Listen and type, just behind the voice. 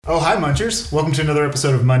Oh, hi, Munchers. Welcome to another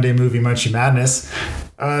episode of Monday Movie Munchie Madness.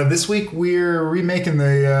 This week, we're remaking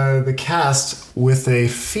the cast with a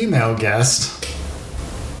female guest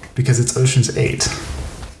because it's Ocean's 8.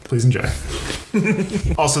 Please enjoy.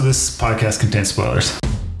 Also, this podcast contains spoilers.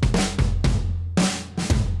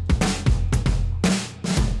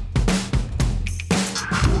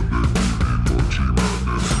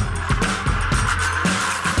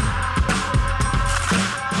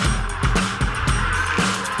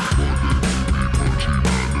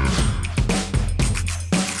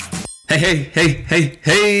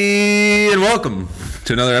 Hey, and welcome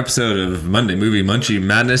to another episode of Monday Movie Munchie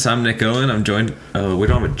Madness. I'm Nick Owen. I'm joined... Oh, we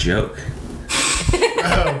don't have a joke.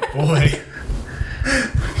 Oh, boy.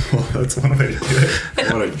 Well, that's one way to do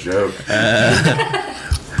it. What a joke.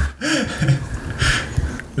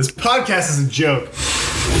 This podcast is a joke.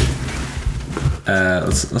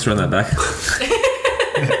 Let's run that back.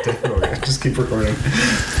 Yeah, definitely. Just keep recording.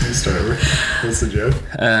 Start over. What's the joke?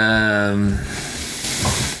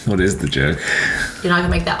 What is the joke? You're not gonna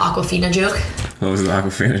make that Aquafina joke? What was the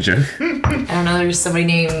Aquafina joke? I don't know, there's somebody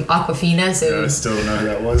named Aquafina, so... I still don't know who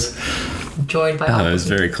that was. Joined by Aquafina. It was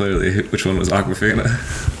very clearly which one was Aquafina.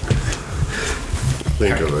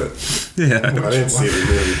 Think of it. Yeah. I didn't see the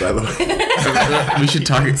movie, by the way. We should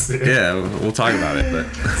talk... Yeah, we'll talk about it, but...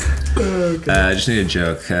 I just need a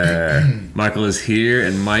joke. Michael is here,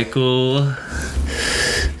 and Michael...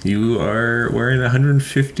 You are wearing a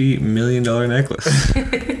 $150 million necklace.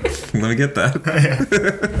 Let me get that.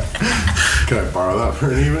 Can I borrow that for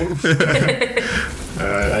an evening?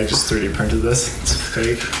 I just 3D printed this. It's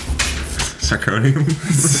fake. Zirconium.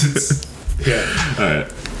 Yeah.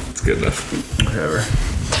 Alright. It's good enough. Whatever.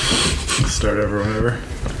 Start over whenever.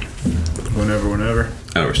 Whenever.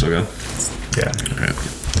 Oh, we're still going? Yeah. Alright.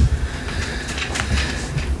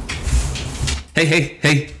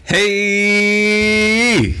 Hey,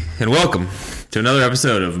 and welcome to another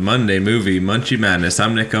episode of Monday Movie Munchie Madness.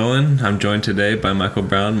 I'm Nick Owen. I'm joined today by Michael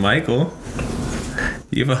Brown. Michael,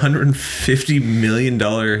 you have a $150 million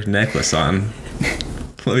necklace on.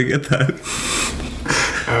 Let me get that.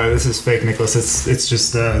 This is fake, Nicholas. It's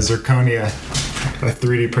just zirconia. I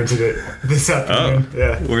 3D printed it this afternoon. Oh,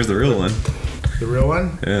 yeah. Where's the real one? The real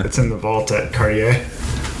one? Yeah. It's in the vault at Cartier.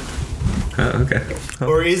 Oh, okay.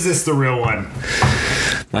 Or is this the real one?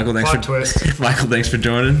 Michael, Plot twist. Michael, thanks for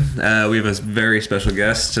joining. We have a very special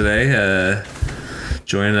guest today.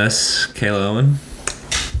 Joining us, Kayla Owen.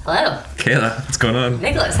 Hello. Kayla, what's going on?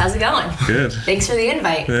 Nicholas, how's it going? Good. Thanks for the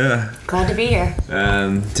invite. Yeah. Glad to be here.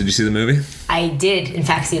 Did you see the movie? I did, in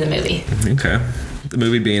fact, see the movie. Okay. The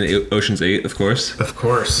movie being Ocean's 8, of course. Of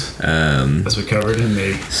course. As we covered in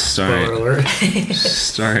the spoiler alert.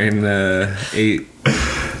 Starring 8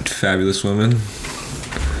 fabulous women.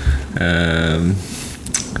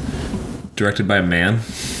 Directed by a man.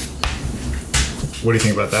 What do you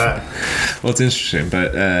think about that? Well, it's interesting,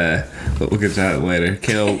 but we'll get to that later.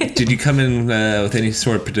 Kayla, did you come in with any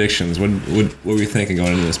sort of predictions? What were you thinking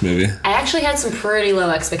going into this movie? I actually had some pretty low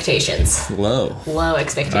expectations. Low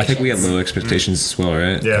Expectations. I think we had low expectations as well,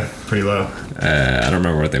 right? Yeah, pretty low. I don't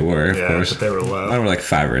remember what they were, of course. But they were low. Mine were like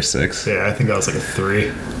 5 or 6. Yeah, I think that was like a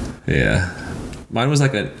 3. Yeah. Mine was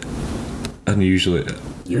like an unusually...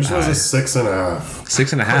 Yours was a 6.5.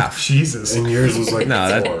 6.5. Jesus. And yours was like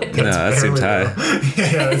No, 4. that seems high.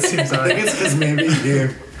 Yeah, that seems high. I think it's because maybe you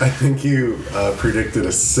gave... I think you predicted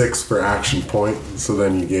a 6 for action point, so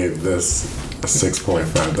then you gave this a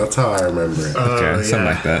 6.5. That's how I remember it. Okay, something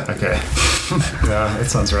like that. Okay. Yeah, that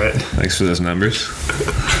sounds right. Thanks for those numbers.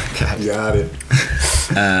 Got it.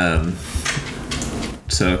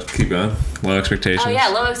 So, keep going. Low expectations. Oh, yeah,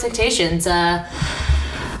 low expectations.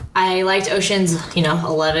 I liked Ocean's,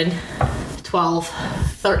 11, 12,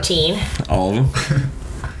 13. All of them?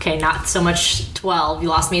 Okay, not so much 12. You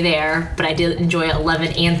lost me there. But I did enjoy 11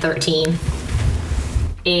 and 13.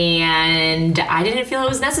 And I didn't feel it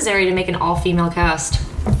was necessary to make an all-female cast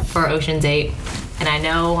for Ocean's 8. And I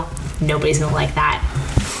know nobody's going to like that.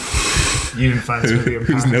 You didn't find this movie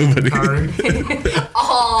Who's nobody? empowering?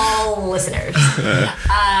 All listeners.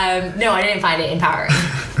 No, I didn't find it empowering.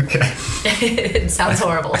 Okay. It sounds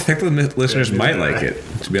horrible. I think the listeners might like it,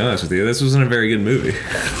 to be honest with you. This wasn't a very good movie.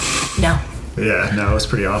 No. Yeah, no, it was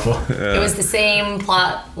pretty awful. It was the same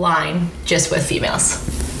plot line, just with females.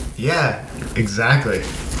 Yeah, exactly.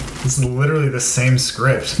 This is literally the same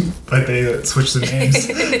script, but they switched the names.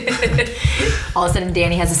 All of a sudden,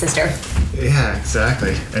 Danny has a sister. Yeah,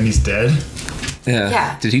 exactly. And he's dead.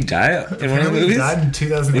 Yeah. Did he die in one of the He movies? died in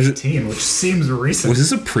 2018, which seems recent. Was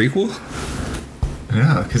this a prequel?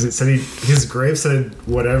 Yeah, because it said his grave said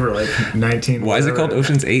whatever, like 19. Why is it called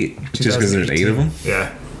Ocean's 8? Just because there's 8 of them?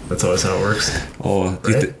 Yeah. That's always how it works. Oh,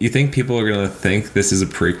 do Right? you think people are gonna think this is a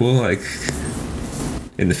prequel, like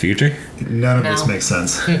in the future? None of this No. makes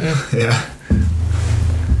sense. Yeah.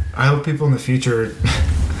 I hope people in the future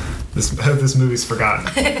hope this movie's forgotten.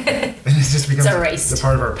 And it just becomes erased. a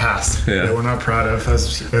part of our past Yeah. that we're not proud of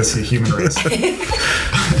as a human race.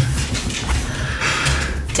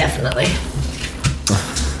 Definitely.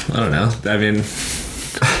 I don't know. I mean,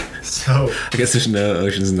 So, I guess there's no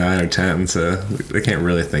Ocean's 9 or 10, so they can't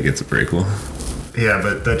really think it's a prequel. yeah,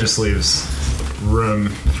 but that just leaves room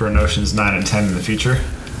for an Ocean's 9 and 10 in the future.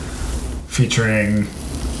 Featuring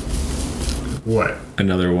what?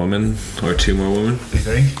 Another woman or two more women? You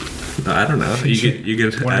think? I don't know. You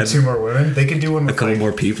could One or add two more women? They could do one a with couple like,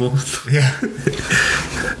 more people. Yeah.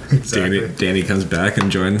 Exactly. Danny comes back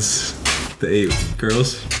and joins the 8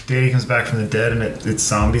 girls. Danny comes back from the dead and it's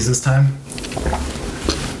zombies this time.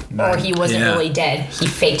 Or he wasn't Yeah. really dead. He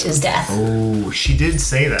faked his death. Oh, she did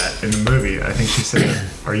say that in the movie. I think she said,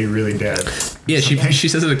 "Are you really dead?" Yeah, Something. she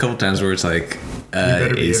says it a couple times where it's like,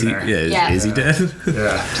 better be is in he? there. Yeah, Yeah. is he dead?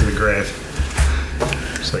 Yeah, to the grave.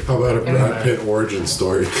 She's like, How about a Brad Pitt origin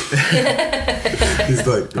story? He's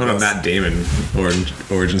like, I want a Matt Damon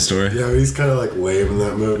origin story. yeah, but he's kind of like lame in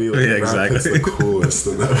that movie. Like, Yeah, Brad Pitt's the exactly. coolest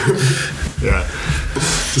in that movie. yeah.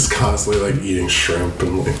 Just constantly like eating shrimp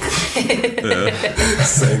and like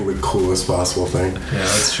saying the coolest possible thing. Yeah,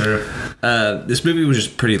 that's true. This movie was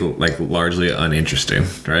just pretty like largely uninteresting,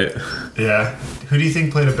 right? Yeah. Who do you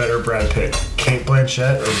think played a better Brad Pitt? Kate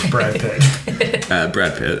Blanchett or Brad Pitt?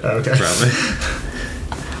 Brad Pitt, Okay. probably.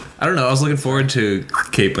 I don't know. I was looking forward to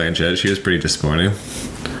Kate Blanchett. She was pretty disappointing.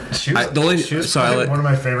 She was, the only- she was so I probably like- one of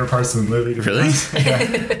my favorite parts of the movie. To be Really? honest.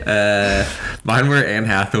 Yeah. Mine were Anne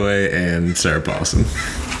Hathaway and Sarah Paulson.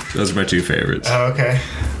 Those are my two favorites. Oh, okay.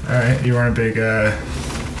 All right. You weren't a big.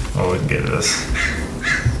 Oh, we can get into this.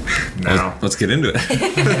 No. Let's get into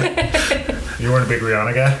it. You weren't a big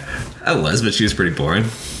Rihanna guy? I was, but she was pretty boring.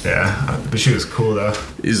 Yeah. But she was cool, though.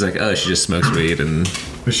 He's like, oh, she just smokes weed and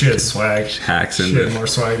But she had swag. hacks She into. had more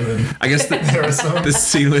swag than I guess there was some. the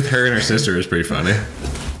scene with her and her sister is pretty funny.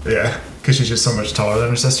 Yeah. Because she's just so much taller than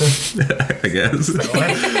her sister. I guess.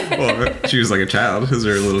 Well, she was like a child. It was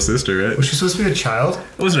her little sister, right? Was she supposed to be a child?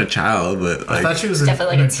 It wasn't a child, but I like, thought she was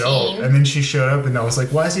Definitely an like a adult. teen. And then she showed up and I was like,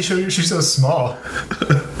 why is he showing you? She's so small.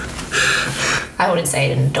 I wouldn't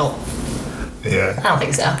say an adult. Yeah. I don't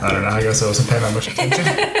think so. I don't know. I guess I wasn't paying that much attention.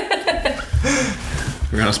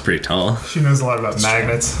 Rihanna's pretty tall. She knows a lot about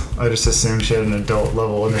magnets. I just assumed she had an adult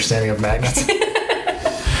level understanding of magnets.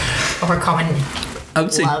 Or common I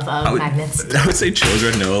would say love of magnets. I would say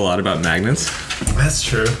children know a lot about magnets. That's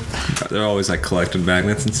true. They're always like collecting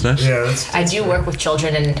magnets and stuff. Yeah, that's I do work with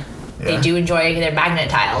children and they Yeah. do enjoy their magnet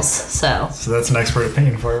tiles. So so that's an expert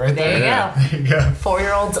opinion for you right there there. you go. There you go.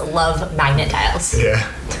 4-year-olds love magnet tiles. Yeah.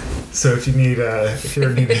 So if you need if you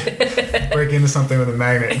ever need to break into something with a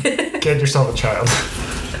magnet, get yourself a child.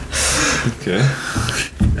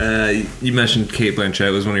 Okay. You mentioned Kate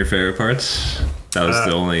Blanchett was one of your favorite parts. That was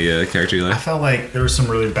the only character you I liked. felt like there was some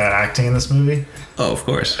really bad acting in this movie, Oh, of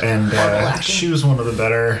course. and Horrible acting. she was one of the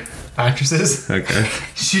better actresses. Okay.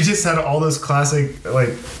 She just had all those classic like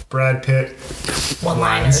Brad Pitt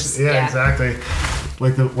One-liners. Yeah, exactly.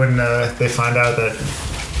 Like when they find out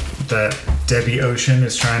that Debbie Ocean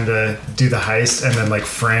is trying to do the heist and then like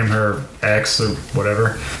frame her ex or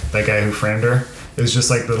whatever, that guy who framed her. It was just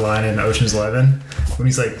like the line in Ocean's 11 when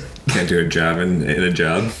he's like, Can't do a job in a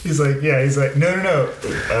job. he's like, no,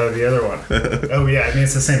 the other one. Oh yeah, I mean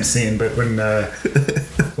it's the same scene, but when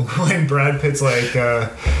when Brad Pitt's like,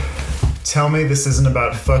 tell me this isn't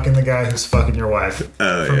about fucking the guy who's fucking your wife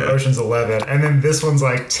Oh, from yeah. Ocean's 11, and then this one's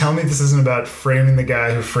like, tell me this isn't about framing the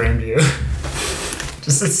guy who framed you.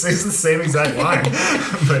 Just it's the same exact line,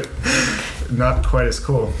 but not quite as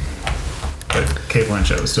cool. But Kate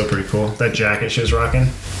Blanchett was still pretty cool. That jacket she was rocking.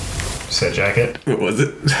 Just that jacket. What was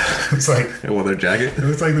it? It's like A leather jacket? it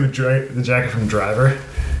looks like the jacket from Driver.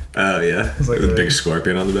 Oh, yeah. It's like With a the- big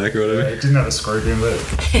scorpion on the back or whatever. It didn't have a scorpion, but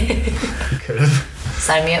it could have.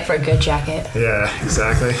 Sign me up for a good jacket. Yeah,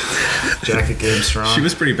 exactly. Jacket game strong. She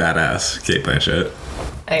was pretty badass, Kate Blanchett.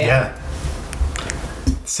 Oh, Yeah.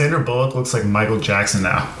 Sandra Bullock looks like Michael Jackson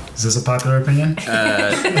now. Is this a popular opinion?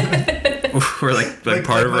 Where like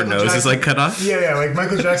part of her Michael nose is Jackson. like cut off. Yeah, like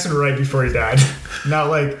Michael Jackson right before he died. Not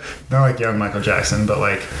like young Michael Jackson, but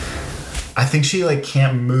like I think she like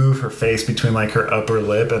can't move her face between like her upper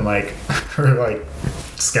lip and like her like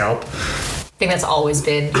scalp. I think that's always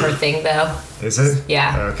been her thing, though. Is it?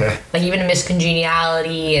 Yeah. Okay. Like even in Miss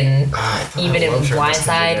Congeniality and even in loved her in Miss Blindside.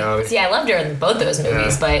 Congeniality. See, I loved her in both those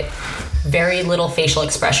movies, Yeah. but very little facial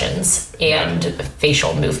expressions and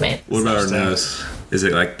facial movement. What about her Interesting. nose? Is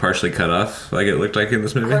it like partially cut off, like it looked like in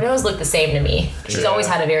this movie? Her nose looked the same to me. She's always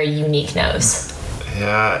had a very unique nose.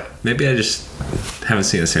 Yeah, Maybe I just haven't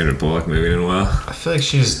seen a Sandra Bullock movie in a while. I feel like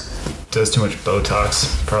she just does too much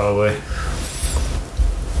Botox, probably.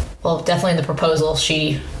 Well, definitely in The Proposal,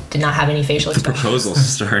 she did not have any facial The expressions. Proposal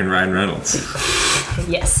starring Ryan Reynolds.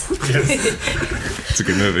 Yes. It's a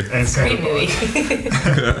good movie. And Sandra Great Bullock.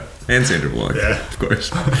 movie. And Sandra Bullock, Yeah. of course.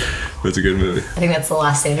 But it's a good movie. I think that's the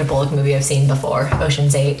last Sandra Bullock movie I've seen before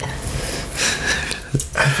Ocean's 8.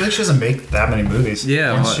 I feel like she doesn't make that many movies.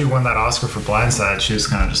 Yeah, Once well- she won that Oscar for Blindside, she was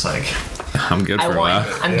kind of just like, I'm good I for a won.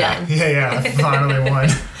 while. I'm yeah, done. yeah, finally won.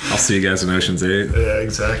 I'll see you guys in Ocean's 8. Yeah,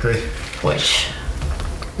 exactly. Which,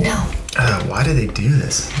 no. Why do they do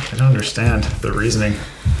this? I don't understand the reasoning.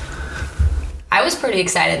 I was pretty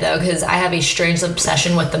excited though because I have a strange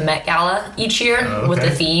obsession with the Met Gala each year with the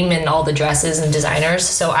theme and all the dresses and designers.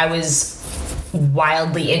 So I was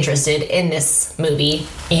wildly interested in this movie,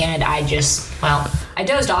 and I dozed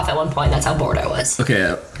off at one point. That's how bored I was.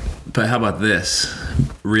 Okay, but how about this?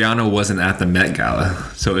 Rihanna wasn't at the Met Gala,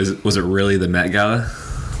 so was it really the Met Gala?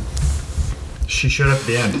 She showed up at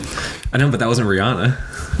the end. I know, but that wasn't Rihanna.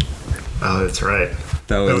 Oh, that's right.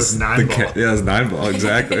 That was Nine Ball. Yeah, that was 9 Ball,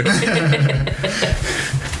 exactly.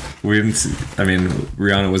 We didn't see, I mean,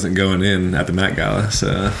 Rihanna wasn't going in at the Met Gala,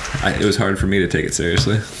 so it was hard for me to take it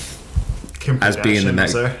seriously. Kim As being the Kardashian Met,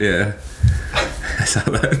 was there. yeah. I saw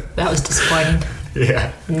that. That was disappointing.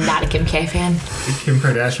 Yeah. Not a Kim K fan. Kim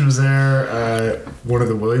Kardashian was there. One of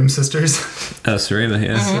the Williams sisters, Oh, Serena,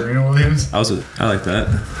 yeah. Serena Williams. I like that.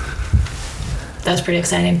 That was pretty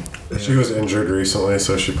exciting. She was injured recently,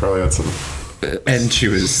 so she probably had some And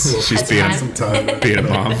she's That's being fine. being a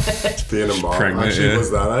mom. being a mom. Pregnant, Actually, yeah.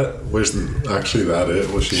 was that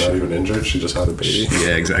it? Was she not even injured? She just had a baby.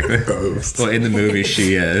 Yeah, exactly. Oh. Well, in the movie,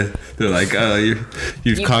 they're like, "Oh,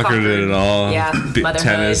 you've conquered it all. Yeah, motherhood.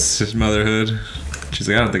 Tennis, motherhood." She's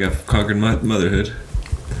like, "I don't think I've conquered motherhood."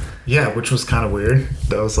 Yeah, which was kind of weird.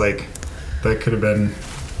 That was like, that could have been.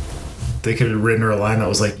 They could have written her a line that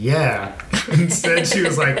was like, "Yeah." Instead, she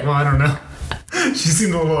was like, "Well, I don't know." She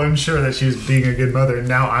seemed a little unsure that she was being a good mother.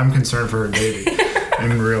 Now I'm concerned for her baby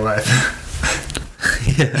in real life.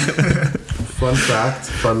 Fun fact,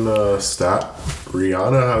 stat.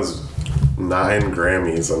 Rihanna has 9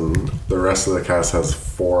 Grammys, and the rest of the cast has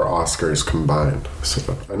 4 Oscars combined.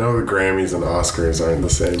 So I know the Grammys and Oscars aren't the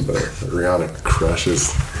same, but Rihanna crushes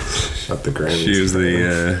at the Grammys.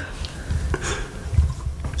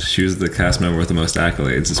 She was the cast member with the most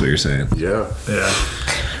accolades. Is what you're saying? Yeah. Yeah.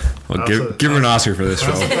 Well, Also- give her an Oscar for this I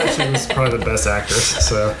also film. thought she was probably the best actress.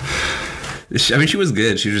 So I mean, she was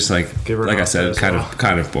good. She was just like, Give her an like I Oscar said, as kind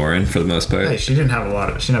well. of boring for the most part. hey, she didn't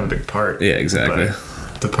have she didn't have a big part. Yeah, exactly.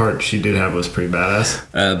 But the part she did have was pretty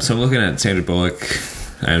badass. So I'm looking at Sandra Bullock,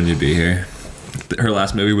 IMDb here. Her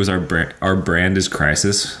last movie was Our Brand is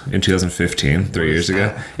Crisis in 2015, 3 years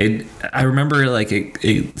ago. I remember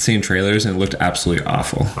seeing trailers and it looked absolutely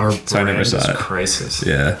awful. Our So I never brand saw is it. Crisis.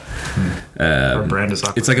 Yeah. Our brand is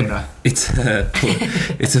Aquafina.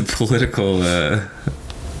 It's a political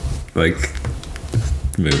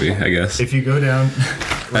movie, I guess. If you go down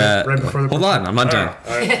right before the Hold on, I'm not done.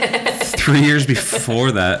 3 years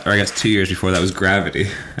before that, or I guess 2 years before that, was Gravity.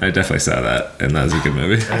 And I definitely saw that, and that was a good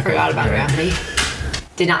movie. I forgot about Gravity.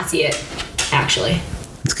 Did not see it, actually.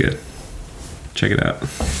 It's good. Check it out.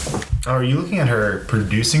 Oh, are you looking at her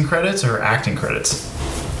producing credits or her acting credits?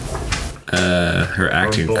 Her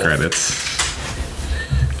acting both. credits.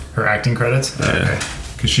 Her acting credits? Yeah. Okay.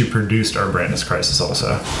 Because she produced Our Brand is Crisis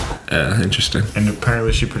also. Interesting. And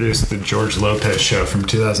apparently she produced the George Lopez show from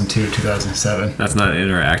 2002 to 2007. That's not in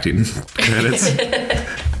her acting credits.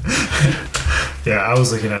 Yeah, I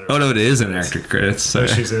was looking at her. Oh no, it is in acting credits. So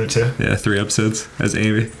Sorry. she's in it too? Yeah, 3 episodes as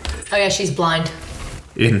Amy Oh yeah, she's blind.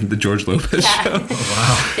 in the George Lopez Yeah.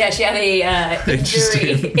 show. Yeah, she had a injury.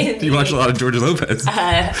 Interesting. You watch a lot of George Lopez.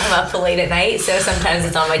 I'm up late at night, so sometimes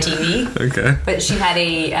it's on my TV. Okay. But she had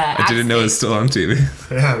a I didn't know it's still on TV.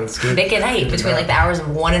 Yeah, that's good. Nick at night between like the hours of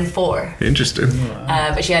 1 and 4. Interesting.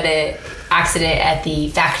 But she had an accident at the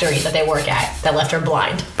factory that they work at that left her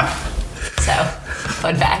blind. So,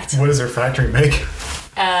 fun fact. What does her factory make?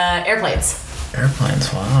 Airplanes.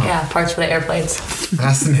 Airplanes, wow. Yeah, parts for the airplanes.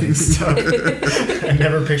 Fascinating stuff. I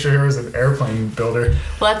never pictured her as an airplane builder.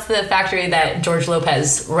 Well, that's the factory that George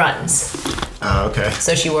Lopez runs. Oh, okay.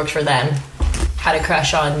 So she worked for them. Had a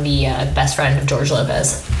crush on the best friend of George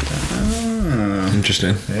Lopez.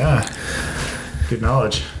 Interesting. Yeah. Good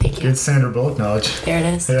knowledge. Thank you. Good Sandra Bullock knowledge. There it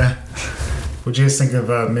is. Yeah. What'd you guys think of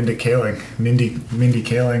Mindy Kaling? Mindy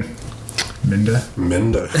Kaling. Minda?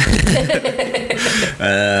 Minda.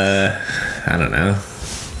 I don't know.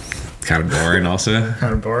 kind of boring also.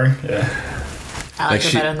 Kind of boring. Yeah. I like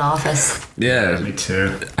her better in The Office. Yeah. Me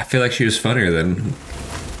too. I feel like she was funnier than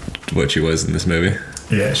what she was in this movie.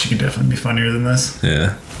 Yeah, she could definitely be funnier than this.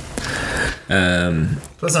 Yeah.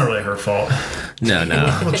 That's not really her fault. No.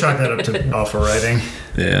 We'll chalk that up to awful writing.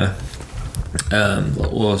 Yeah.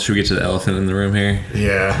 Well, should we get to the elephant in the room here?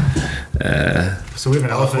 Yeah. So we have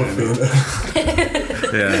an elephant in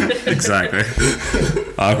the Yeah, exactly.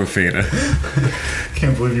 Aquafina.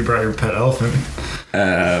 Can't believe you brought your pet elephant.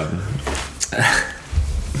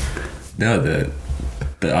 No, the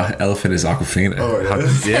elephant is Aquafina. Oh, it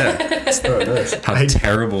is? Yeah. Oh, nice. How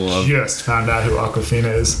terrible of... Just found out who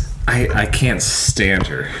Aquafina is. I can't stand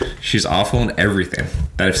her. She's awful in everything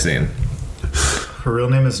that I've seen. Her real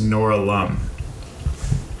name is Nora Lum.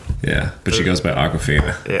 Yeah, but she goes by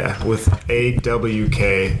Aquafina. Yeah, with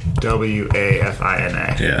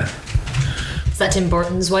AWKWAFINA. Yeah. Is that Tim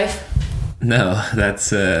Burton's wife? No,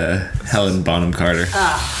 that's Helen Bonham Carter.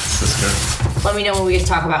 Cisco. Let me know when we get to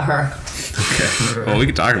talk about her. Okay. Well, we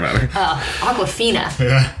can talk about her. Aquafina.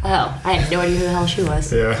 Yeah. Oh, I have no idea who the hell she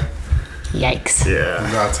was. Yeah. Yikes. Yeah.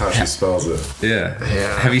 That's how she spells it. Yeah.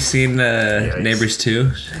 Yeah. Have you seen Neighbors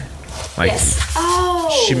 2? Like, Yes. Oh.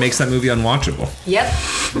 she makes that movie unwatchable. Yep.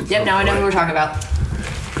 Now I know who we're talking about.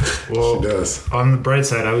 Well, She does. on the bright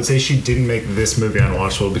side, I would say she didn't make this movie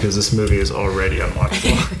unwatchable because this movie is already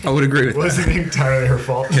unwatchable. I would agree with It wasn't entirely her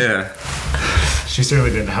fault. that. Yeah. She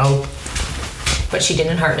certainly didn't help, But she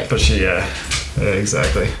didn't hurt it. but she, yeah,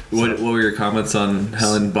 exactly. What were your comments on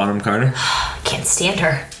Helen Bonham Carter? Can't stand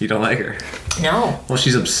her. You don't like her? No. Well,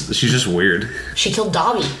 she's just weird. She killed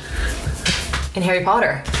Dobby in Harry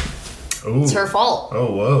Potter. Ooh. It's her fault.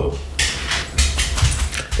 Oh, whoa.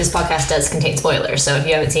 This podcast does contain spoilers, so if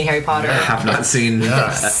you haven't seen Harry Potter, I have not seen Yeah.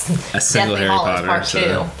 a single Deathly Harry Hallows Potter. Part So.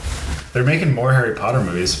 2. They're making more Harry Potter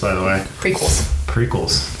movies, by the way. Prequels.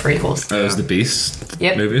 Prequels. Those the Beast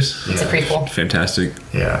Yep. movies? It's a prequel. Fantastic.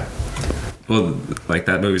 Yeah. Well, like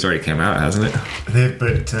that movie's already came out, hasn't it?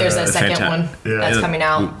 But There's a second one yeah. that's Yeah. coming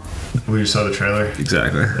out, we saw the trailer.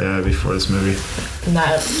 Exactly. Yeah, before this movie. and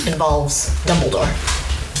that involves Dumbledore.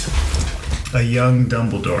 A young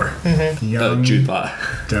Dumbledore. Young Jude Law.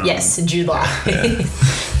 Dumb. Yes, Jude Law.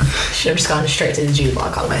 Should have just gone straight to the Jude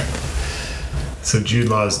Law comment. So Jude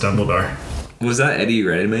Law is Dumbledore. Was that Eddie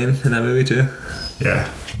Redmayne in that movie too? Yeah.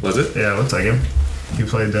 Was it? Yeah, it looks like him. He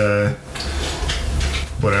played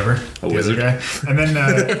whatever. A the wizard? Other guy. And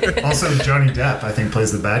then also Johnny Depp, I think,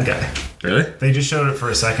 plays the bad guy. Really? They just showed it for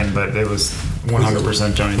a second, but it was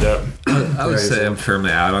 100% Johnny Depp. I would say I'm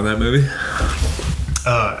firmly out on that movie.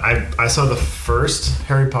 I saw the first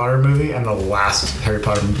Harry Potter movie and the last Harry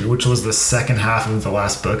Potter movie, which was the second half of the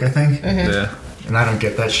last book, I think. Yeah. And I don't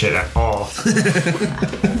get that shit at all.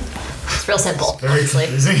 It's real simple, Very honestly.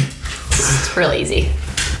 confusing. It's real easy.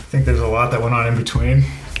 I think there's a lot that went on in between.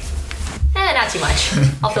 Not too much.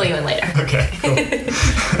 I'll fill you in later. Okay, cool.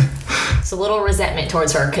 It's a little resentment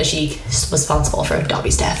towards her because she was responsible for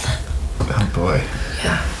Dobby's death. Oh boy.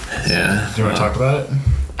 Yeah. Yeah. Do you want to talk about it?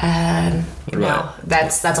 No, about-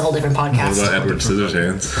 that's a whole different What podcast. about Edward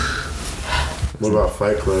Scissorhands? What about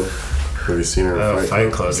Fight Club? Have you seen her in Oh,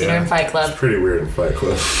 Fight Club, Seen her in yeah. Fight Club. Pretty weird in Fight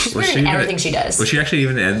Club. She's weird in everything she does. Was she actually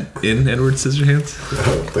even in Edward Scissorhands? I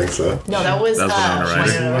don't think so. No, that was Winona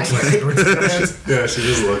Ryder. Yeah, she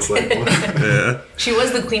just looks like one. Yeah. She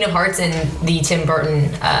was the Queen of Hearts in the Tim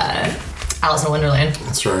Burton Alice in Wonderland.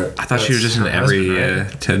 That's right. I thought she was just in her every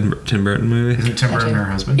husband, Tim Burton movie. Isn't Tim Burton her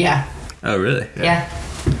husband? Yeah. Oh, really? Yeah.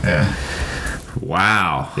 Yeah.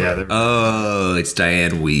 Wow. Yeah, they're- Oh, it's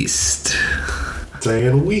Diane Wiest.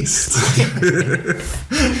 Diane Wiest.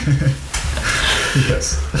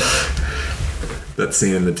 Yes. That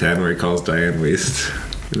scene in The 10 where he calls Diane Wiest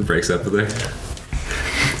and breaks up with her.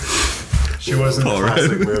 She wasn't. Paul Rudd.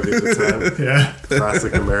 Classic movie at the time. Yeah.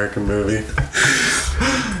 Classic American movie.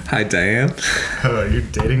 Hi, Diane. You're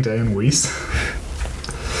dating Diane Weiss?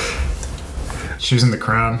 She was in The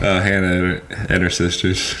Crown. Oh, Hannah and her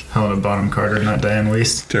sisters. Helena Bonham Carter, not Diane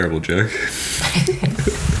Weiss. Terrible joke.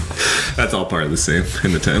 That's all part of the same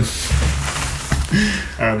in The 10.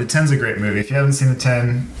 The 10's a great movie. If you haven't seen The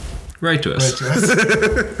 10, Write to write us. to us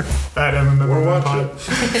at MMMMpod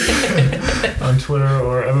on Twitter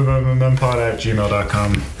or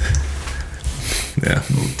MMMMpod@gmail.com. Yeah,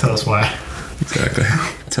 Tell us why. exactly.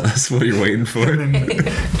 Tell us what you're waiting for. And then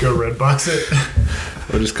go Redbox it.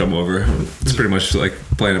 Or just come over. It's pretty much like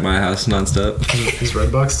playing at my house nonstop. Is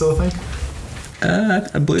Redbox still a thing?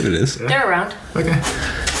 I believe it is. They're around. Okay.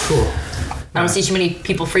 Cool. I don't see too many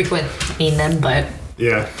people frequenting them, but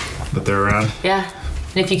Yeah, but they're around. yeah.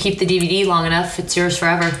 And if you keep the DVD long enough, it's yours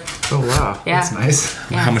forever. Oh, wow. Yeah. That's nice.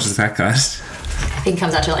 Yeah. How much does that cost? think it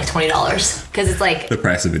comes out to like $20 because it's like The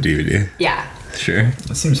price of a DVD. yeah. Sure.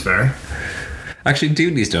 That seems fair. Actually,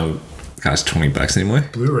 DVDs don't cost $20 anymore.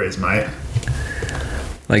 Blu-rays might.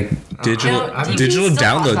 Like digital I don't- digital DVDs still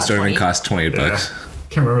downloads cost don't even $20. cost $20. Yeah.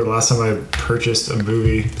 Can't remember the last time I purchased a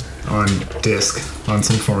movie on disc, on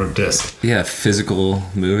some form of disc. Yeah, physical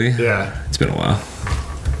movie. Yeah. It's been a while.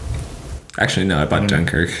 Actually, no, I bought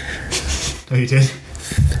Dunkirk Oh, you did?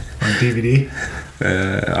 On DVD?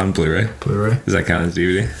 on Blu-ray. Blu-ray? Does that count as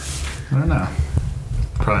DVD? I don't know.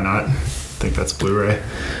 Probably not. I think that's Blu-ray.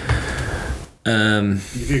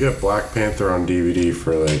 You could get Black Panther on DVD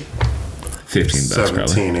for like $15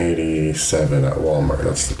 probably. $17.87 at Walmart.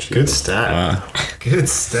 That's the cheapest. Good stat. Wow, Good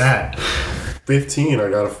stat. 15. I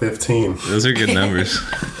got a 15. those are good numbers.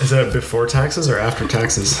 Is that before taxes or after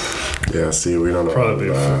taxes? Yeah. See, we don't know. Probably,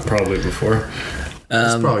 that. probably before.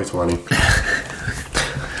 It's probably 20.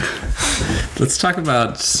 Let's talk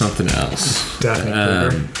about something else. Daphne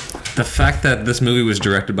Kruger. The fact that this movie was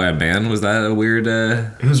directed by a man, was that a weird...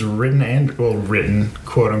 It was written,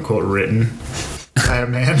 quote unquote, written by a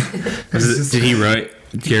man. Did he write...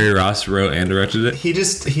 Gary Ross wrote and directed it? He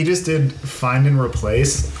just did find and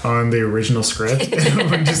replace on the original script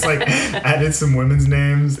and just like added some women's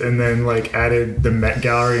names and then like added the Met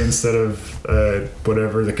Gallery instead of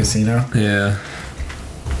whatever, the casino. Yeah.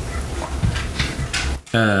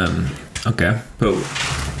 Okay. But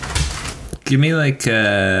give me like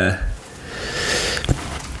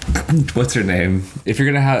what's her name? If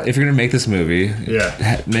you're gonna make this movie, Yeah.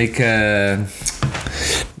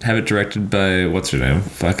 have it directed by what's her name?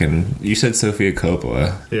 Fucking, you said Sofia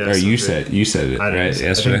Coppola. Yeah, Or you Sofia. said it I right didn't-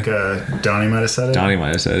 yesterday. I think Donnie might have said it. Donnie might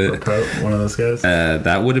have said Or it. Pope, one of those guys.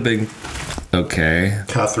 That would have been okay.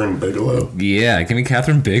 Catherine Bigelow. Yeah, give me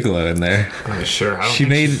Catherine Bigelow in there. Sure. I don't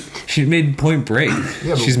She made Point Break.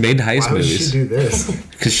 Yeah, but She's made heist why would movies. she do this?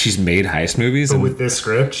 Because she's made heist movies. But And, with this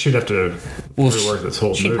script, she'd have to rework this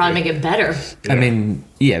whole She'd movie. probably make it better. I mean,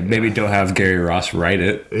 yeah, maybe don't have Gary Ross write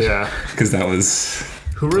it. Yeah. Because that was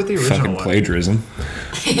Who wrote the original fucking one? plagiarism.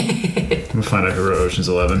 I'm gonna find out who wrote Ocean's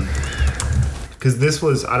 11. Because this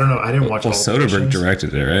was, I don't know, I didn't watch Well, all Soderbergh Oceans.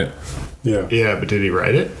 directed it, right? Yeah. Yeah, but did he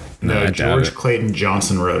write it? No, I doubt George it. Clayton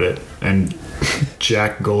Johnson wrote it, and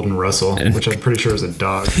Jack Golden Russell, which I'm pretty sure is a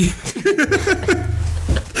dog.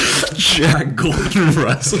 Jack Golden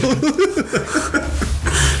Russell.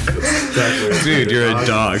 Exactly. Dude, you're a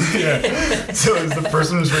dog. So the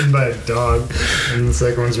first one was written by a dog, and the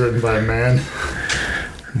second one's written by a man.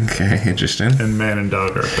 Okay, interesting. And man and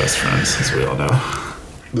dog are best friends, as we all know.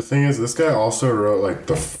 The thing is, this guy also wrote like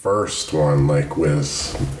the first one, like with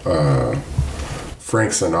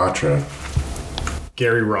Frank Sinatra.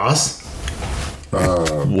 Gary Ross.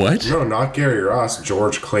 What? No, not Gary Ross.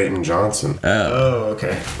 George Clayton Johnson. Oh,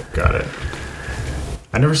 okay, got it.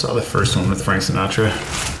 I never saw the first one with Frank Sinatra.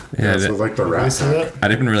 Yeah, So like the Did you Rat see Pack. that? I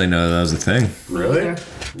didn't really know that was a thing. Really?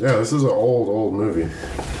 Yeah, this is an old movie.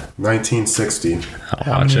 1960.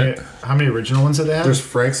 I'll watch it. How many original ones did they have? There's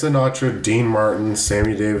Frank Sinatra, Dean Martin,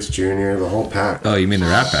 Sammy Davis Jr., the whole pack. Oh, you mean the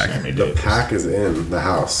Rat Pack? The pack is in the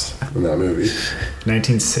house in that movie.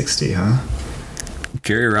 1960, huh?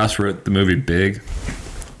 Gary Ross wrote the movie Big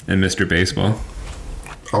and Mr. Baseball.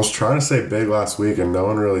 I was trying to say Big last week and no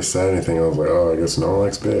one really said anything. I was like, oh, I guess no one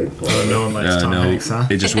likes Big. Oh, no one likes Tom No, Hanks, huh?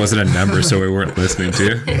 it just wasn't a number, so we weren't listening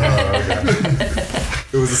to.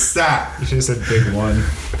 It was a stat. You should have said Big One.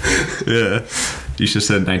 Yeah. You should have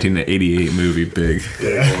said 1988 movie Big.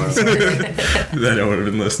 Yeah. Then I would have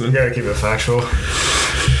been listening. You gotta keep it factual.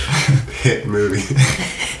 Hit movie.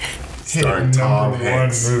 Starring Tom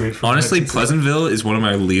Hanks. Movie from Honestly, 1960. Pleasantville is one of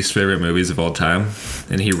my least favorite movies of all time.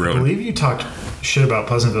 And he I wrote. believe you talked shit about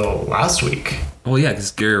Pleasantville last week. Well, yeah,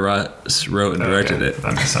 because Gary Ross wrote and directed Okay, it.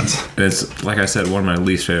 That makes sense. And it's, like I said, one of my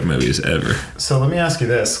least favorite movies ever. So let me ask you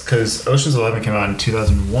this, because Ocean's 11 came out in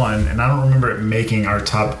 2001, and I don't remember it making our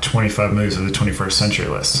top 25 movies of the 21st century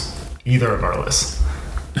list. Either of our lists.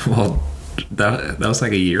 Well, that was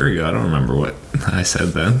like a year ago. I don't remember what I said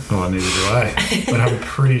then. Well, neither do I. But I'm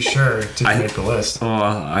pretty sure it didn't make the list. Oh,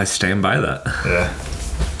 I stand by that. Yeah.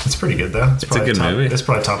 It's pretty good, though. It's a good movie. It's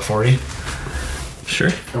probably top 40. Sure.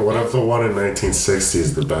 And what if the one in 1960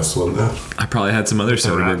 is the best one, though? I probably had some other Rat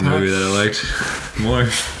Soderbergh Pack? movie that I liked more.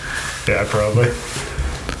 Yeah, probably.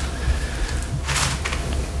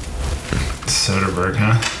 Soderbergh,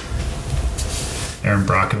 huh? Aaron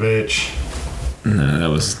Brockovich. No, that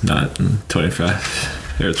was not in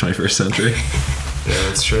 21st century. Yeah,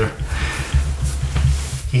 that's true.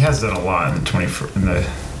 He has done a lot in the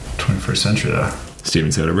 21st century, though.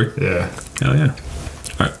 Steven Soderbergh. Yeah. Oh, yeah.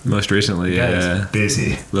 All right, most recently, He's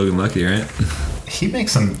busy. Logan Lucky, right? He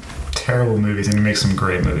makes some terrible movies and he makes some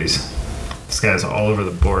great movies. This guy's all over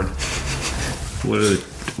the board.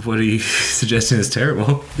 What are you suggesting is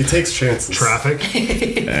terrible? He takes chances. Traffic.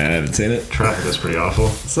 I haven't seen it. Traffic is pretty awful.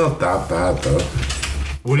 It's not that bad, though.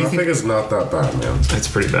 What do you Traffic think? is not that bad, man. It's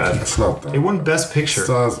pretty bad. It's not that It won Best Picture.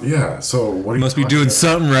 Yeah, so what do you Must be doing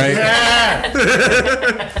something right.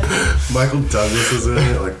 Michael Douglas is in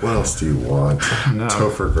it. Like, what else do you want? No.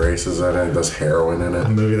 Topher Grace is in it. Does heroin in A it.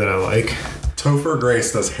 movie that I like. Topher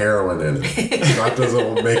Grace does heroin in it. That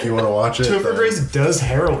doesn't make you want to watch it. Topher then- Grace does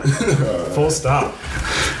heroin. Full stop.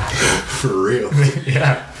 For real.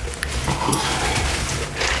 Yeah.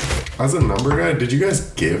 As a number guy, did you guys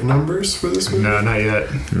give numbers for this movie? No, not yet.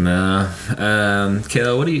 No.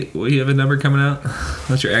 Kayla, what do you have a number coming out?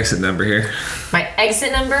 What's your exit number here? My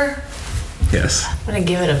exit number, Yes. I'm gonna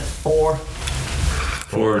give it a 4.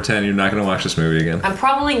 4 or 10. You're not gonna watch this movie again. I'm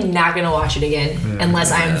probably not gonna watch it again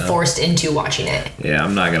unless I'm forced into watching it. Yeah,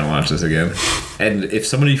 I'm not gonna watch this again. And if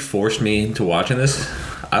somebody forced me into watching this,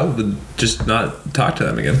 I would just not talk to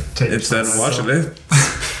them again instead of watching it.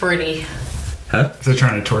 Pretty. Huh? If they're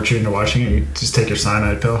trying to torture you into watching it, you just take your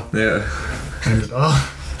cyanide pill. Yeah. And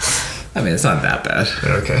I mean, it's not that bad.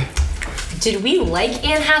 okay. Did we like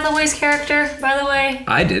Anne Hathaway's character, by the way?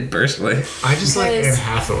 I did personally. I just like Because- Anne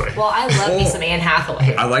Hathaway. Well, I love me some Anne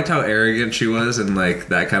Hathaway. I liked how arrogant she was, and like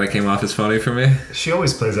that kind of came off as funny for me. She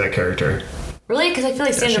always plays that character. Really? Because I feel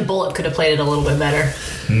like Sandra Bullock could have played it a little bit better.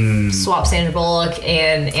 Swap Sandra Bullock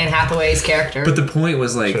and Anne Hathaway's character. But the point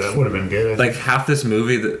was like, Sure, that would have been good. like half this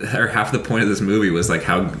movie, or half the point of this movie was like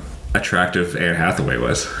how attractive Anne Hathaway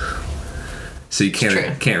was. So you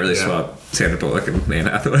True. can't really Yeah. swap Sandra Bullock and Anne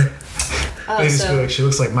Hathaway. I just feel like she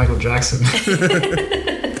looks like Michael Jackson.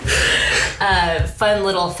 Fun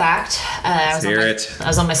little fact. I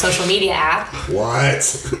was on my social media app. What?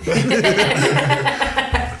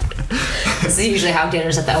 This is usually how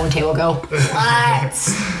dinners at the Owen table go. What?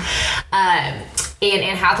 And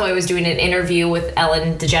Anne Hathaway was doing an interview with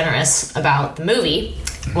Ellen DeGeneres about the movie,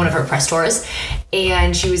 one of her press tours,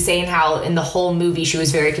 and she was saying how in the whole movie she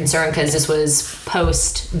was very concerned because this was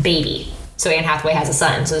post-baby. So Anne Hathaway has a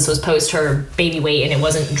son, so this was post her baby weight and it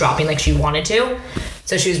wasn't dropping like she wanted to.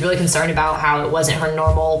 So she was really concerned about how it wasn't her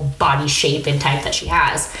normal body shape and type that she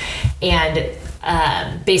has. And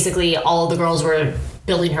basically all of the girls were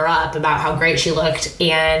building her up about how great she looked,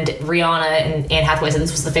 and Rihanna and Anne Hathaway said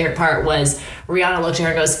this was the favorite part was Rihanna looked at her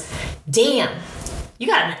and goes, "Damn, you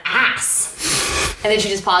got an ass." And then she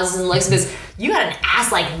just pauses and looks and goes, "You got an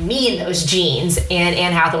ass like me in those jeans." And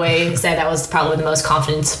Anne Hathaway said that was probably the most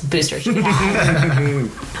confidence booster she had.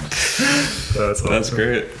 That's awesome. That's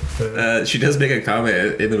great. She does make a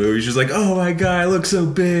comment in the movie. She's like, "Oh my god, I look so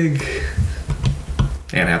big."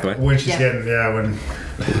 Anne Hathaway. When she's when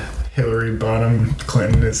Hillary Bonham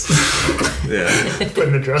Clinton is Yeah,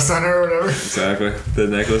 putting the dress on her or whatever. exactly. The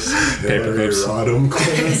necklace, paper clips. Rodham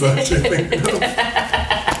Clinton, is that what you're thinking of?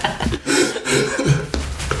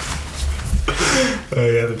 Oh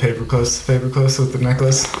yeah, the paper clips with the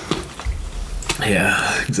necklace.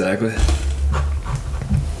 Yeah, exactly.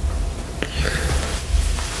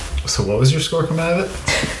 So what was your score coming out of it?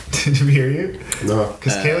 Did we hear you? No.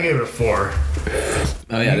 Because Kayla gave it a 4.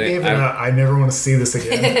 Oh yeah, You gave it I never want to see this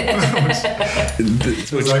again. It's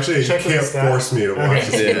actually, you Check with can't the stats. force me to watch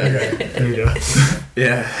this. There you go.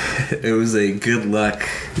 yeah, it was a good luck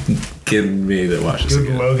getting me to watch this Good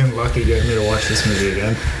again. Logan Lucky getting me to watch this movie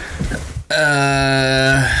again.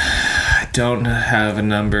 I don't have a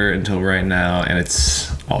number until right now, and it's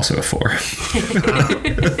also a 4.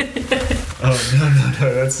 Oh,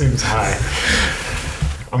 no, that seems high.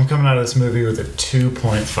 I'm coming out of this movie with a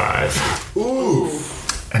 2.5. Ooh.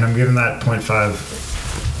 And I'm giving that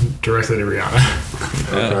 0.5 directly to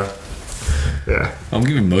Rihanna. Okay. Yeah. I'm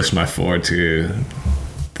giving most of my 4 to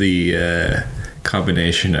the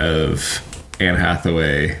combination of Anne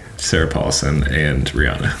Hathaway, Sarah Paulson, and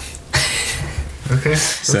Rihanna. Okay.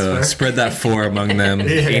 So fair. spread that 4 among them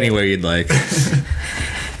any way you'd like.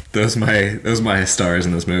 Those my stars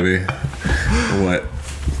in this movie. What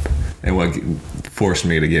forced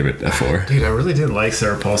me to give it a 4. Dude, I really didn't like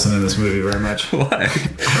Sarah Paulson in this movie very much. Why?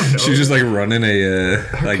 She was just like running a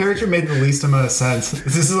Her character made the least amount of sense.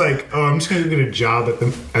 This is like, oh, I'm just gonna get a job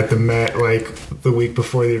at the Met like the week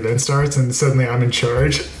before the event starts, and suddenly I'm in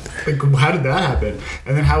charge. Like, how did that happen?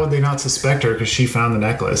 And then how would they not suspect her because she found the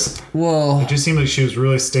necklace? Well, It just seemed like she was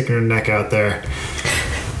really sticking her neck out there.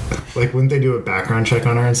 Like, wouldn't they do a background check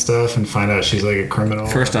on her and stuff and find out she's like a criminal?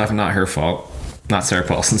 first off, not her fault. Not Sarah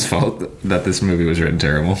Paulson's fault that this movie was written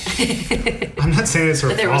terrible. I'm not saying it's her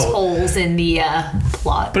There fault. was holes in the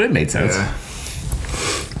plot. But it made sense. Yeah.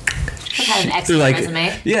 had an they're excellent like, resume.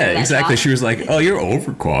 yeah, for that exactly. job. She was like, "Oh, you're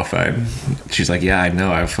overqualified." She's like, "Yeah, I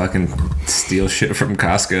know. I fucking steal shit from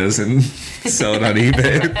Costco's and sell it on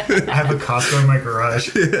eBay." I have a Costco in my garage.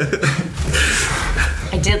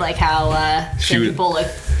 I did like how Sandra would- Bullock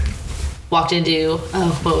walked into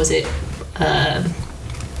what was it?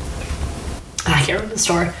 I can't remember the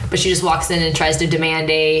store, but she just walks in and tries to demand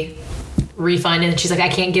a refund, and she's like, "I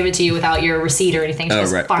can't give it to you without your receipt or anything." She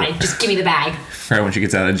goes, right. "Fine, just give me the bag." Right when she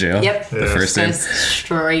gets out of jail. Yep. The first scene. Goes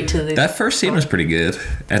straight to the. That first scene was pretty good,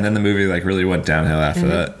 and then the movie like really went downhill after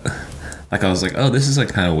that. Like I was like, "Oh, this is like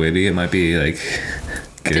kind of witty. It might be like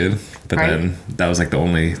good," but Right. then that was like the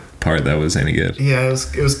only part that was any good. Yeah,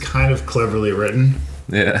 it was kind of cleverly written,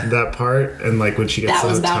 Yeah. that part, and like when she gets That to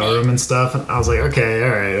was the about hotel it. room and stuff, I was like, okay, all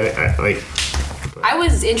right, I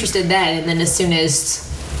was interested then, and then as soon as,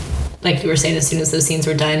 like you were saying, as soon as those scenes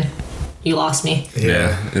were done, you lost me.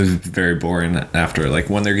 Yeah, it was very boring after. Like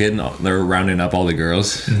when they're rounding up all the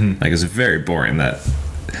girls. Like it's very boring that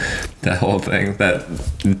whole thing, that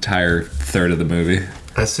entire third of the movie.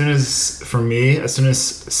 As soon as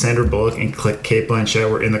Sandra Bullock and Cate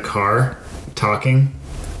Blanchett were in the car talking,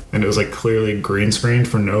 and it was like clearly green screen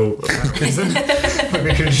for no apparent reason. Like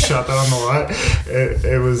they could have shot that on the lot.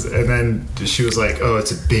 It was, and then she was like, "Oh,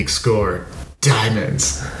 it's a big score,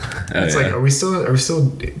 diamonds." It's like, are we still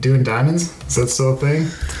doing diamonds? Is that still a thing?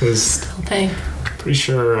 Because Okay. pretty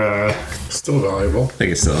sure. Still valuable. I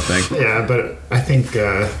think it's still a thing. Yeah, but I think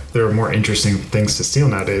there are more interesting things to steal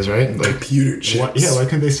nowadays, right? Like Computer chips. why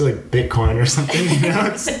couldn't they steal like Bitcoin or something? You know,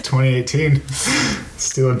 it's 2018.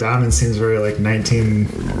 Stealing diamonds seems very like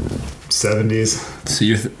 1970s.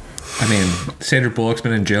 So Sandra Bullock's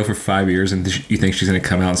been in jail for 5 years, and you think she's gonna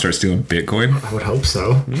come out and start stealing Bitcoin? I would hope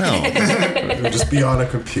so. No. It would just be on a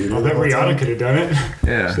computer. I bet all the Rihanna time. could have done it.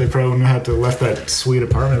 Yeah. They probably wouldn't have to left that sweet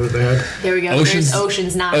apartment that they had. There we go. Ocean's- There's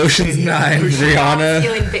Ocean's 9. Ocean's 9, Rihanna.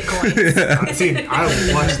 Stealing Bitcoin. See, I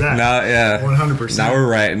would watch that. Now, yeah. 100%. Now we're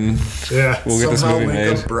writing. Yeah. We'll get this Somehow movie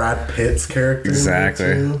make made. a Brad Pitt's character. in there, Exactly.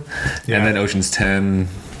 too. Yeah. And then Ocean's 10.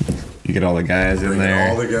 You get all the guys in Bring it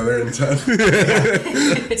all there. together in 10.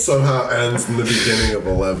 Somehow ends in the beginning of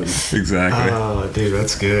 11. Exactly. Oh, dude,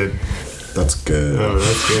 that's good. That's good. Oh,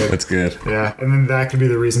 that's good. That's good. Yeah, and then that could be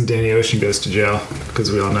the reason Danny Ocean goes to jail,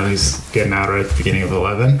 because we all know he's getting out right at the beginning of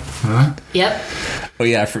 11. Huh? Yep. Oh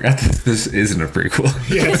yeah, I forgot that this isn't a prequel.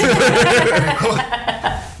 Yeah, it's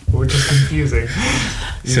which is confusing.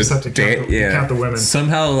 You just have to count the women.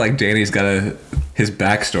 Somehow, like Danny's got his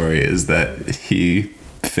backstory is that he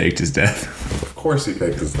faked his death. Of course he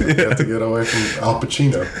faked his death. You have to get away from Al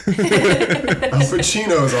Pacino. Al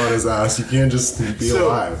Pacino's on his ass. You can't just be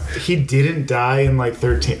alive. He didn't die in like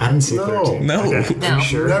 13. I didn't see No. 13. No. Okay. No. Are we He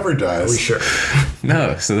sure? never Are we dies. sure?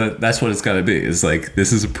 No, so that's what it's got to be. It's like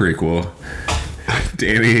this is a prequel.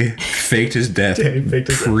 Danny faked his death Danny faked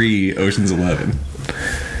his death. pre Ocean's 11.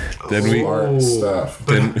 Then we Smart stuff.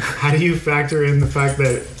 But Then- how do you factor in the fact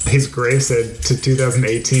that his grave said to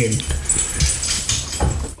 2018?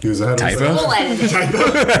 He was ahead of his Typo? time. We'll edit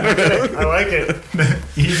it. I like it.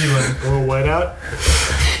 Easy one. A little whiteout.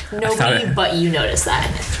 Nobody but you noticed that.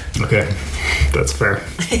 Okay, that's fair.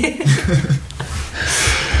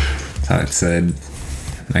 thought it said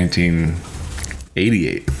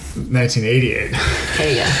 1988. 1988. There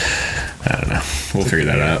you go. I don't know. We'll figure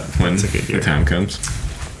that out when That's a good the year. time comes.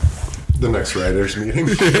 The next writers' meeting.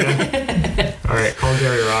 All right, call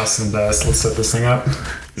Gary Ross and let's set this thing up.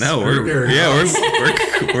 No, Gary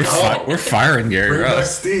we're firing Gary Bring back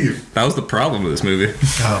Ross. Steve. That was the problem with this movie.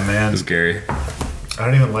 Oh man, It was Gary. I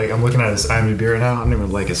don't even like. I'm looking at his IMDb right now. I don't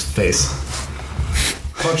even like his face.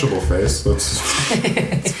 Punchable face.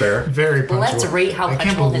 That's fair. Very punchable. Let's rate how I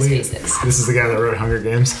can't punchable his believe face is. This is the guy that wrote Hunger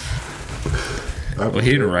Games. Well,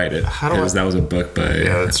 he didn't write it. How do That was a book by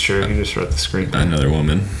Yeah, that's true. He just wrote the screenplay. another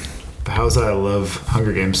woman. But how's that I love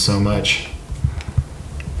Hunger Games so much,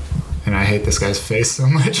 and I hate this guy's face so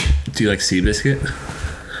much? Do you like Seabiscuit?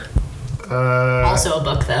 Also a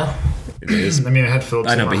book, though. It is. I mean, it had Philip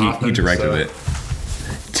I know, Seymour but he Hoffman, directed so, it.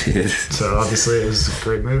 Did. So obviously it was a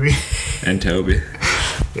great movie. And Toby.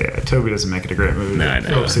 Yeah, Toby doesn't make it a great movie. No, but I know.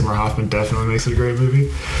 Philip Seymour Hoffman definitely makes it a great movie.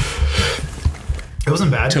 It wasn't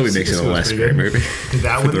bad. Toby makes it a less pretty great good. movie. Did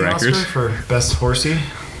that For win the the record. Oscar for Best Horsey?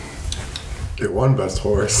 It won Best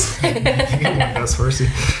Horse. I think it won Best Horsey.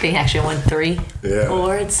 They actually won 3 Yeah.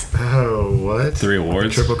 awards. Oh, what? 3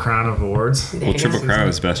 awards. Triple Crown of Awards. There Well, you Triple go. Crown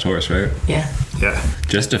is best horse, right? Yeah. Yeah.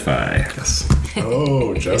 Justify. Yes.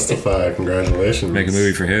 Oh, Justify. Congratulations. Make a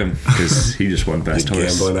movie for him because he just won best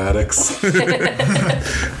horse. Gambling addicts.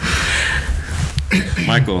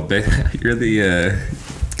 Michael, you're the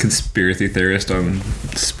conspiracy theorist on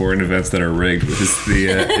sporting events that are rigged.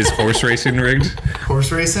 Is horse racing rigged?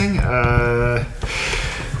 Horse racing? Yeah.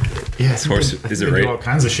 Is it they right? do all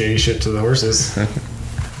kinds of shady shit to the horses.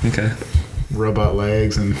 Okay. Robot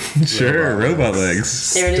legs and Sure, robot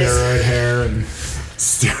legs. There it is. steroid hair and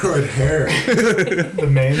Steroid hair. the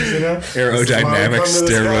names, Aerodynamic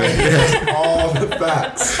steroid. All the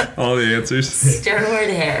facts. All the answers. Steroid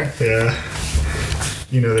hair. Yeah.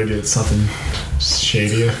 They did something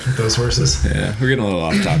shady with those horses. Yeah, we're getting a little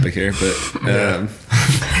off topic here, but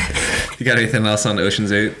you got anything else on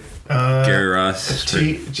Ocean's 8? Gary Ross,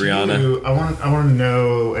 Rihanna. I want to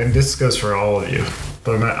know, and this goes for all of you,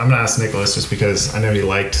 but I'm gonna ask Nicholas just because I know he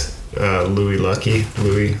liked Louis Logan.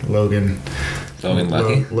 Logan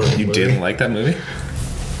Lucky. Logan You Louis. didn't like that movie?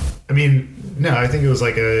 I mean, no, I think it was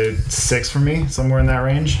like a 6 for me, somewhere in that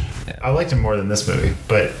range. Yeah. I liked him more than this movie,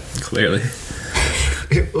 but Clearly.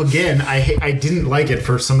 again, I didn't like it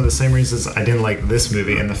for some of the same reasons I didn't like this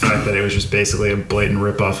movie, and the fact that it was just basically a blatant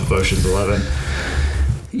ripoff of Ocean's 11.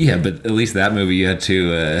 Yeah, but at least that movie you had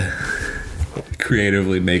to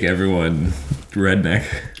creatively make everyone redneck.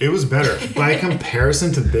 It was better. By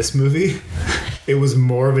comparison to this movie, it was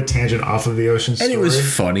more of a tangent off of the Ocean story. And it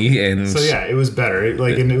was funny, and So yeah, it was better.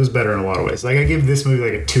 And it was better in a lot of ways. Like I give this movie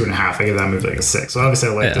like a 2.5. I give that movie like a 6. So obviously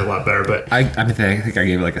I liked it a lot better. But I think I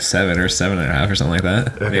gave it like a 7 or 7.5 or something like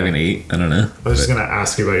that. Okay. Maybe an 8. I don't know. I was just gonna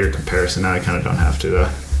ask you about your comparison. Now I kind of don't have to though.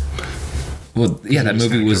 Well, yeah, that just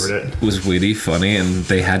movie kinda was witty, funny, and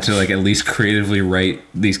they had to like at least creatively write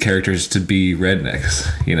these characters to be rednecks,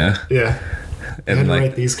 Yeah. They And had to like,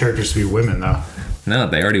 write these characters to be women though. no,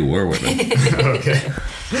 they already were women. Okay.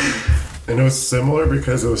 And it was similar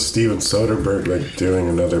because it was Steven Soderbergh like doing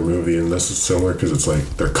another movie, and this is similar because it's like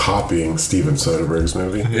they're copying Steven Soderbergh's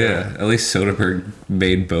movie. Yeah, at least Soderbergh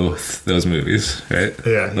made both those movies, right?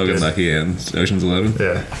 Yeah, he Logan did. Lucky and Ocean's 11.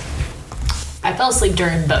 Yeah. I fell asleep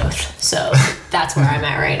during both, so that's where I'm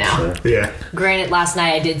at right now. Sure. Yeah. Granted, last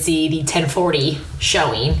night I did see the 1040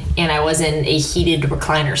 showing, and I was in a heated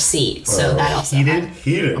recliner seat, so that also Heated?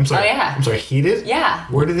 Heated. I'm sorry. Oh, yeah. I'm sorry. Heated? Yeah.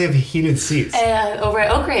 Where do they have heated seats? Over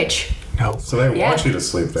at Oak Ridge. No. So they Yeah. want you to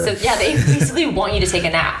sleep there. So yeah, they basically want you to take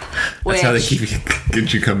a nap. That's how they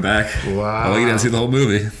get you come back. Wow. Oh, you didn't see the whole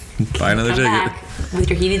movie. Buy another Come ticket. back with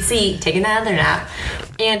your heated seat, take another nap.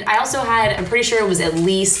 And I also had, I'm pretty sure it was at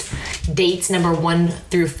least dates number 1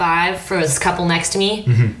 through 5 for this couple next to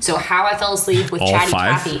me. So how I fell asleep with All Chatty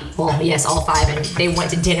 5? Cathy. Well, yes, all 5. And they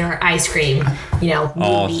went to dinner, ice cream,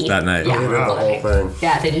 All movie. that night. Yeah, They did the whole thing.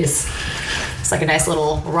 Yeah, they just, it's like a nice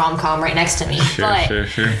little rom-com right next to me.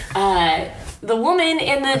 Sure. The woman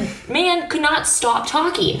and the man could not stop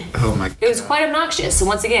talking. Oh my. It was quite obnoxious. So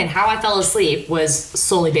once again, how I fell asleep was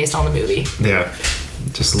solely based on the movie. Yeah.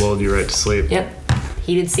 Just lulled you right to sleep. Yep.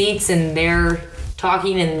 Heated seats and they're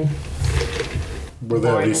talking and Were they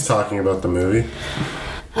at least talking about the movie?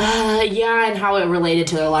 yeah, and how it related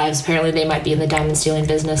to their lives. Apparently they might be in the diamond stealing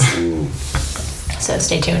business. So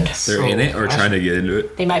stay tuned. They're in it or trying to get into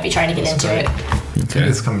it. They might be trying to get into great. it. I think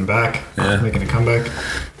it's coming back. Yeah. Making a comeback.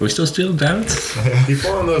 Are we still stealing diamonds?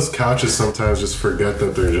 People on those couches sometimes just forget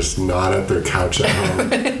that they're just not at their couch at home.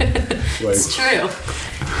 It's true.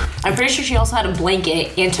 I'm pretty sure she also had a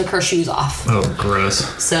blanket and took her shoes off. Oh, gross.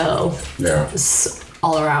 So Yeah. it's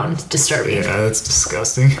all around disturbing. Yeah, that's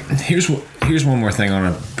disgusting. Here's one more thing I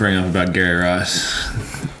want to bring up about Gary Ross.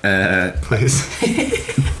 Please.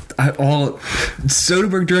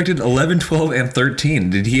 Soderbergh directed 11, 12, and 13.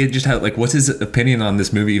 Did he just have what's his opinion on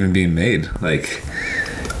this movie even being made?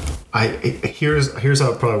 Here's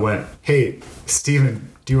how it probably went. Hey, Steven,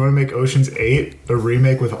 do you want to make Ocean's 8 a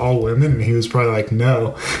remake with all women? And he was probably like,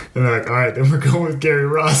 no. And they're like, all right, then we're going with Gary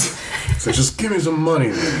Ross. So just give me some money,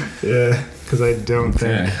 man. Yeah, because I don't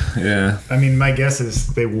think. Yeah. I mean, my guess is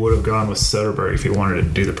they would have gone with Soderbergh if he wanted to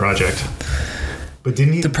do the project. But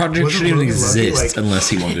didn't he? The project wasn't shouldn't Logan Lucky, exist unless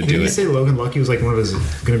he wanted to Didn't do he it. say Logan Lucky was like one of his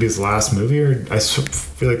going to be his last movie? Or I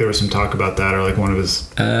feel like there was some talk about that, or like one of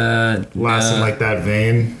his last in like that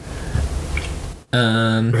vein.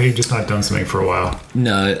 Or he just not done something for a while.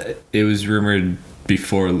 No, it was rumored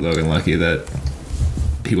before Logan Lucky that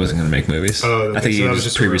he wasn't going to make movies. Oh, I think so he that was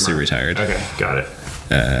just a previously rumor. retired. Okay, got it.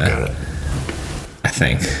 Got it. I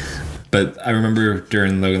think. But I remember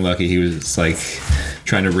during Logan Lucky, he was like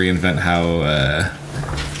trying to reinvent how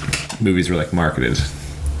movies were like marketed.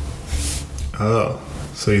 Oh,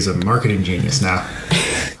 so he's a marketing genius now.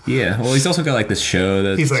 Yeah. Well, he's also got like this show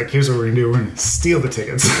that He's like, here's what we're gonna do. We're gonna steal the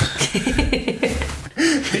tickets.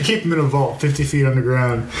 Keep them in a vault, 50 feet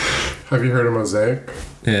underground. Have you heard of Mosaic?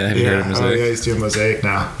 yeah. Have you heard of Oh Mosaic? yeah, he's doing Mosaic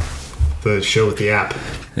now. The show with the app.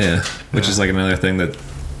 Yeah. Which is like another thing that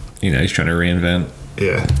he's trying to reinvent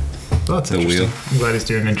Yeah. Well, that's The interesting. wheel. I'm glad he's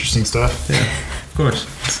doing interesting stuff. Yeah, of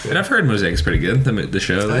course. And I've heard Mosaic's pretty good. The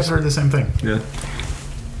show. I've heard the same thing. Yeah.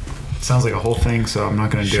 Sounds like a whole thing, so I'm not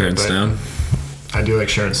going to do Sharon it. But Stone. I do like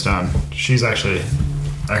Sharon Stone. She's actually,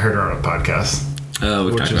 I heard her on a podcast. Oh,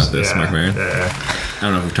 we've talked about this, Mark Maron. Yeah. I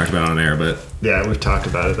don't know if we've talked about it on air, but Yeah, we've talked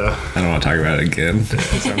about it though. I don't want to talk about it again.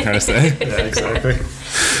 That's what I'm trying to say. Yeah, exactly.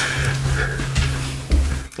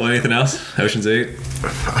 Well, anything else? Ocean's 8?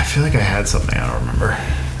 I feel like I had something. I don't remember.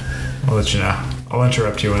 I'll let you know. I'll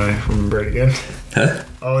interrupt you when I remember it again. Huh?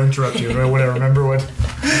 I'll interrupt you when I remember what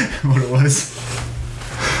it was.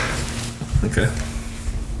 Okay.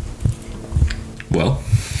 Well,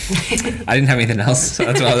 I didn't have anything else, so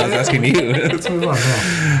that's why I was asking you. Let's move on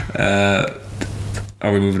now.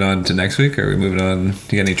 Are we moving on to next week? Or are we moving on?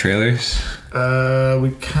 Do you got any trailers? We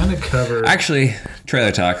kind of covered. Actually,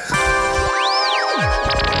 trailer talk.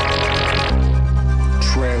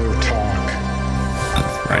 Trailer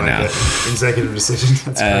talk. Right now. Executive decision.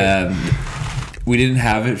 That's great. We didn't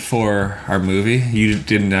have it for our movie. You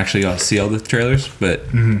didn't actually see all the trailers, but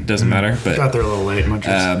it doesn't matter. But Got there a little late,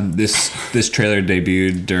 munches. this trailer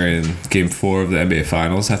debuted during Game 4 of the NBA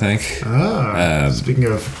Finals, I think. Speaking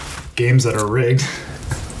of games that are rigged,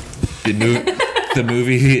 The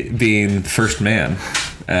movie being First Man.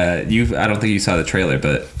 I don't think you saw the trailer,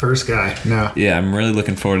 but first guy. No. yeah, I'm really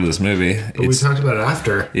looking forward to this movie. But we talked about it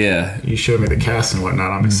after. Yeah, You showed me the cast and whatnot.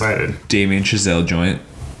 I'm excited. Damien Chazelle joint.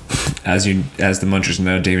 As the Munchers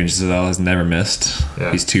know, Damien Chazelle has never missed.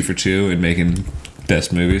 Yeah. He's 2 for 2 in making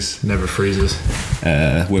best movies. Never freezes.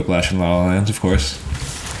 Whiplash and La La Land, of course.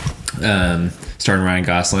 Starring Ryan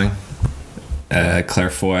Gosling. Claire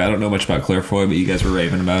Foy. I don't know much about Claire Foy, but you guys were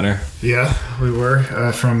raving about her. Yeah, we were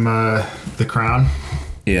from The Crown.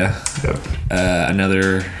 Yeah. Yep.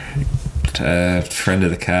 Another friend of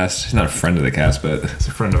the cast. He's not a friend of the cast, but He's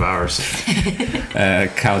a friend of ours.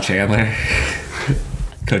 Kyle Chandler.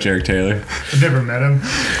 Coach Eric Taylor. I've never met him.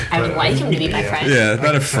 I would like him to be my friend. Yeah,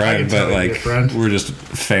 not a I friend, can tell but he'd be a like friend. we're just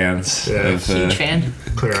fans Yeah. of Huge fan.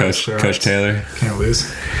 Clear eyes, clear Coach eyes. Taylor. Can't lose.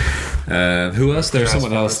 Who else? There's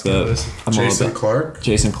someone else that I'm all Jason about. Clark,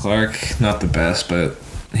 Jason Clark, not the best, but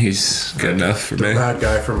he's good enough for the me. bad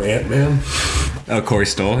guy from Ant-Man. Oh, Corey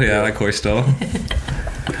Stoll. Yeah, I like Corey Stoll.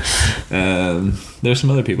 There's some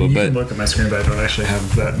other people, You but can look at my screen, but I don't actually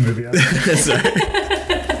have that movie on. Sorry.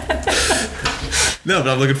 No, but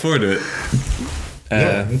I'm looking forward to it.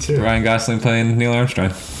 Yeah, me too. Ryan Gosling playing Neil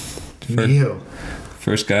Armstrong. Neil.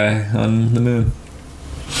 First guy on the moon.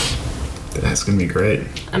 That's gonna be great.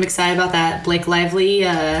 I'm excited about that Blake Lively,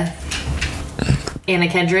 Anna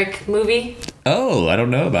Kendrick movie. Oh, I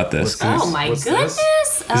don't know about this. What's Oh my what's goodness!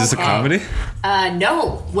 this? Is this a Okay. comedy?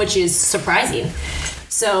 No, which is surprising.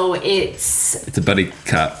 So it's It's a buddy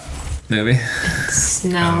cop movie.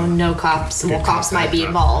 no cops. Well, cops might be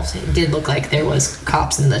involved. It did look like there was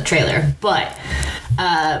cops in the trailer, but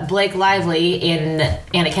Blake Lively and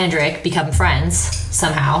Anna Kendrick become friends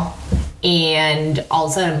somehow, and all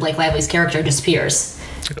of a sudden Blake Lively's character disappears.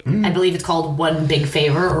 I believe it's called One Big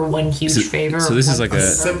Favor or One Huge Favor. So this or is like one- a.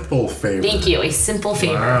 Simple favor. Thank you. A simple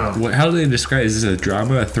favor. Wow. How do they describe? Is this a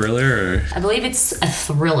drama, a thriller, or I believe it's a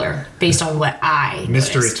thriller based on what I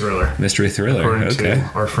Mystery noticed. thriller. mystery thriller? According Okay,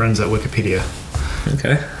 to our friends at Wikipedia.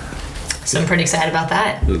 okay, So I'm pretty excited about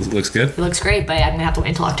that. looks good. It looks great, but I'm gonna have to wait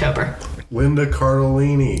until October. Linda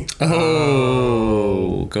Cardellini.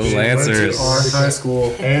 Oh, go Lancers! Our high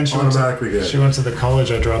school. And she went, automatically to, good. she went to the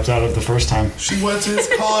college I dropped out of the first time. She went to his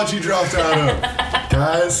college he dropped out of.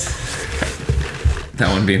 Guys, That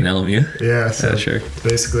one being LMU. Yeah, so Yeah, sure.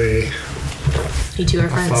 basically You two are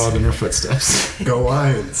friends. followed in her footsteps. go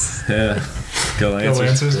Lions. Yeah, go Go Lancers.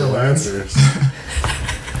 Lancers, go Lancers. Lancers.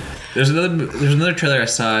 There's another trailer I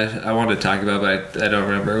saw. I wanted to talk about, but I don't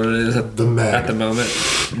remember what it is The Meg. at the moment.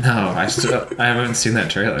 No, I haven't seen that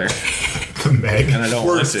trailer, The Meg. and I don't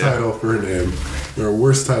want Worst to. title for a name. Or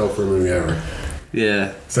worst title for a movie ever.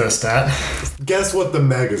 Yeah, Is that a stat? Guess what The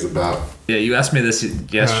Meg is about? yeah. You asked me this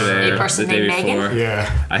yesterday A or person the day named Megan? before.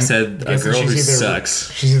 Yeah. I said a Guessing girl who she's either-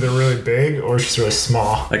 sucks. She's either really big or she's really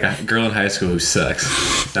small. Like a girl in high school who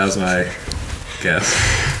sucks. That was my guess.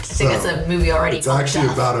 I think it's a movie already. It's actually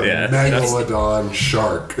about a Yeah, megalodon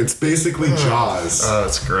shark. It's basically Jaws. Oh,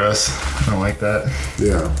 that's gross. I don't like that.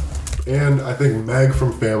 Yeah. And I think Meg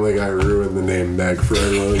from Family Guy ruined the name Meg for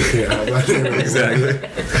everyone who can't have that name. Exactly.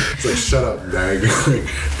 It's like, shut up, Meg.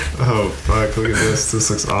 Oh, fuck. Look at this. This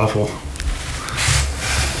looks awful.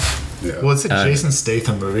 Yeah. Well, it's a Jason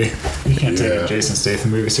Statham movie. You can't take a Jason Statham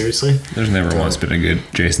movie seriously. There's never once been a good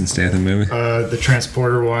Jason Statham movie. The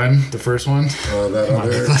Transporter one, the first one.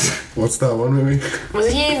 What's that one movie?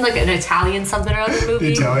 Wasn't he in like an Italian something or other movie?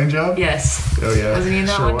 The Italian Job? Yes. Oh, yeah. Wasn't he in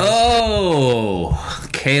that Sure one? was. Oh,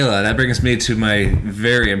 Kayla, that brings me to my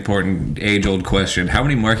very important age-old question. How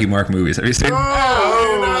many Marky Mark movies have you seen?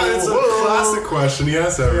 It's a classic question.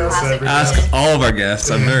 Yes, everyone. Ask all of our guests.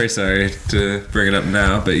 I'm very sorry to bring it up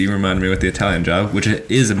now, but you reminded me with The Italian Job, which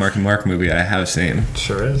is a Marky Mark movie I have seen.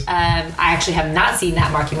 Sure is. I actually have not seen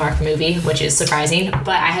that Marky Mark movie, which is surprising, but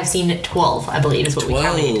I have seen 12, I believe is what we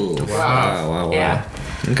counted. Wow. Yeah.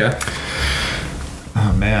 Okay.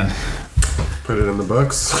 Oh, man. Put it in the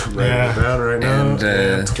books. Write it down right now.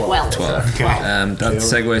 And 12. 12. Okay. That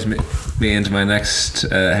segues me into my next.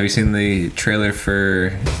 Have you seen the trailer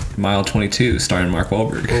for Mile 22 starring Mark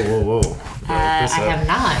Wahlberg? Whoa. I have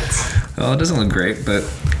not. Well, it doesn't look great, but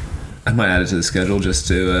I might add it to the schedule just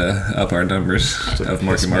to up our numbers of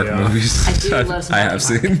Marky Mark movies. I do love some I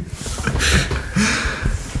Marky have Mark. seen.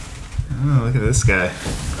 Oh, look at this guy.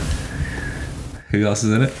 Who else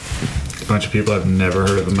is in it? A bunch of people I've never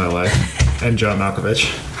heard of in my life. And John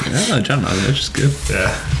Malkovich. I know John Malkovich is good.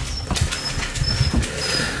 Yeah.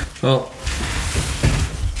 Well,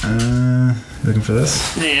 Looking for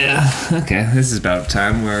this? yeah. Okay, this is about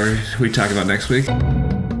time where we talk about next week.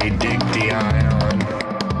 A dig the ion.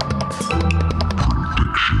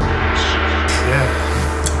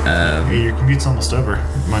 Yeah. Hey, your commute's almost over,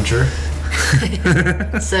 Muncher.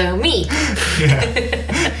 So, me.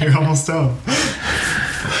 Yeah. You're almost done.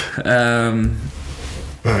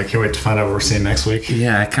 I can't wait to find out what we're seeing next week.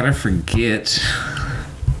 Yeah, I kind of forget.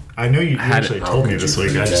 I know you actually told me this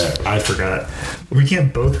week. I forgot. We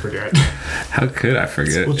can't both forget. How could I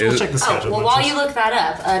forget? We'll check the schedule. Well, while you look that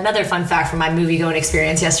up, another fun fact from my movie-going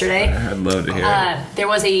experience yesterday. I'd love to hear it. There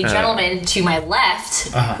was a gentleman to my left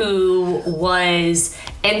who was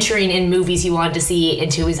entering in movies he wanted to see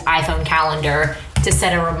into his iPhone calendar to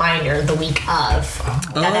set a reminder the week of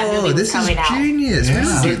that movie was coming out. genius. Yeah. We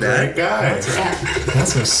should do Great that. guy.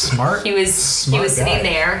 That's a smart. He was sitting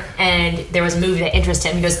there, and there was a movie that interested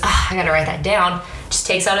him. He goes, I gotta write that down. Just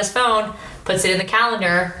takes out his phone, puts it in the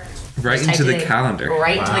calendar. Right just into types the it in. calendar.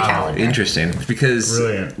 Right into the calendar. Interesting, because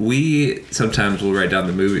Brilliant. we sometimes will write down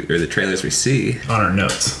the movie or the trailers we see, On our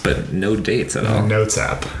notes. but no dates at all. Notes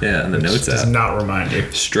app. Yeah, and the notes Does app. not remind you.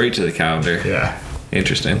 Straight to the calendar. Yeah.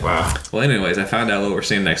 Interesting. Wow. Well, anyways, I found out what we're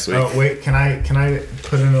seeing next week. Oh wait, can I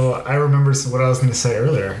put in a little? I remember what I was going to say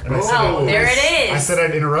earlier. And I said There it is. I said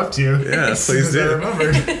I'd interrupt you. Yeah, as soon please as I do.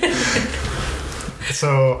 remembered.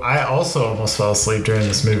 So I also almost fell asleep during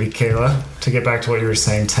this movie, Kayla. To get back to what you were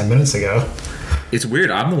saying 10 minutes ago. It's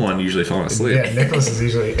weird. I'm the one usually falling asleep. Yeah, Nicholas is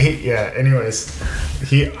usually. Yeah. Anyways,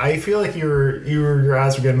 I feel like your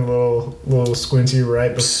eyes were getting a little squinty right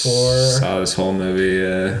before. Saw this whole movie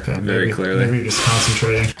very clearly. Maybe you're just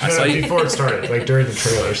concentrating. saw you- Before it started, like during the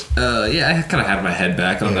trailers. Yeah, I kind of had my head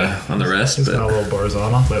back on the rest, He's got a but little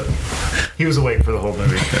Barzana, but he was awake for the whole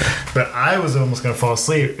movie. But I was almost gonna fall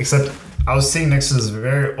asleep, except I was sitting next to this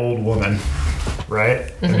very old woman,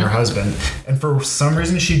 right, and her husband, and for some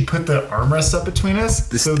reason she put the armrest up between us,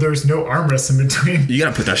 so there's no armrest in between. you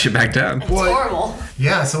gotta put that shit back down. It's horrible.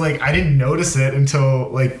 Yeah, so like I didn't notice it until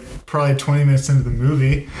like probably 20 minutes into the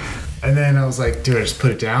movie, and then I was like, "Dude, I just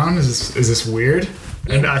put it down? Is this weird?"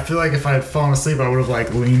 And I feel like if I had fallen asleep, I would have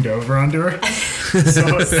like leaned over onto her. So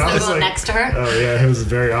that was Snuggle like, next to her. oh yeah, it was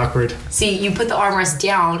very awkward. See, you put the armrest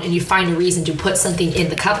down and you find a reason to put something in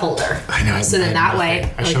the cup holder. I know. So then that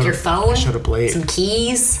way, like your phone, I showed up late. some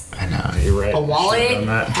keys, I know, you're right. a wallet, Should've done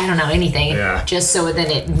that. I don't know, anything. Yeah. Just so then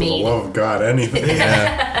it For the made. love of God, anything.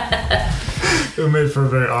 It made for a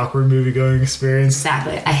very awkward movie-going experience.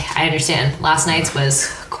 Exactly. I understand. Last night's was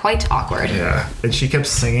quite awkward. Yeah, and she kept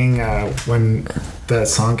singing when that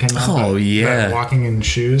song came out. Oh, yeah. that Walking in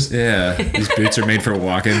Shoes. Yeah, these boots are made for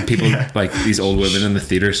walking. People like these old women in the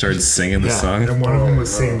theater started singing the Yeah, song. and one of them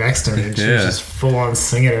was sitting next to me, and she was Yeah. just full on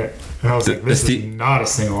singing it. And I was like, this the is not a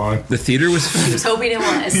sing-along. The theater I was. was hoping it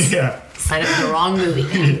was. Yeah. Signed up for the wrong movie.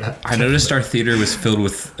 Yeah. I noticed our theater was filled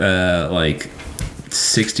with like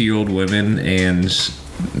 60-year-old women and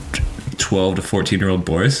 12 to 14-year-old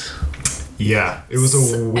boys. Yeah, it was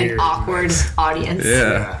a weird, An awkward audience.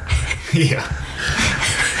 Yeah, Yeah.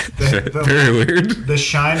 The very weird. the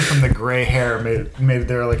shine from the gray hair made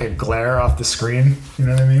there like a glare off the screen. You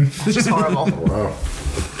know what I mean? Which is horrible. Wow.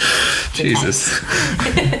 Jesus.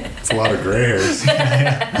 It's a lot of gray hairs.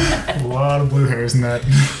 A lot of blue hairs in that.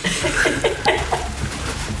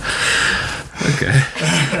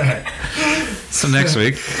 Okay. So next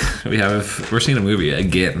week, we're seeing a movie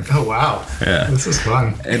again. Oh wow. Yeah. This is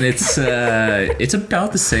fun. And it's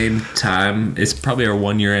about the same time. It's probably our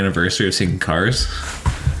 1 year anniversary of seeing Cars.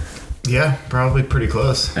 Yeah, probably pretty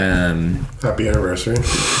close. Happy anniversary.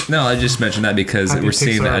 No, I just mentioned that because Happy we're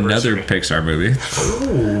seeing another Pixar-versary. Pixar movie.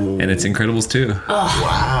 Ooh. And it's Incredibles 2. Wow.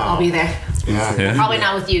 I'll be there. Yeah. Yeah. Probably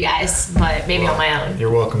not with you guys, but maybe on my own. You're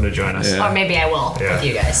welcome to join us. Yeah. Or maybe I will Yeah. with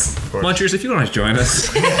you guys. Munchers, if you want to join us.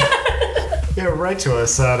 Yeah, write to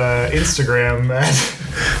us at Instagram at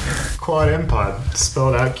QuadMpod.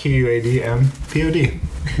 Spelled out QUADMPOD.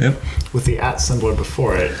 Yep. With the @ symbol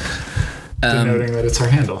before it, denoting that it's our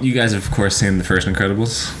handle. You guys have, of course, seen the first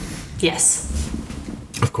Incredibles. Yes.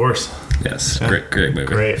 Of course. Yes. Yeah. Great movie.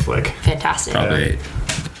 Great flick. Fantastic. Probably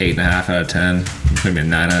 8.5 out of 10. Maybe a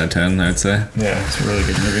 9 out of 10, I would say. Yeah, it's a really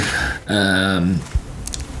good movie.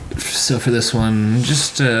 So for this one,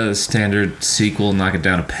 just a standard sequel, knock it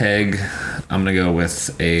down a peg. I'm going to go with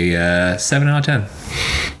a 7 out of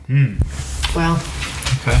 10. Well,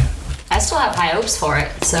 Okay. I still have high hopes for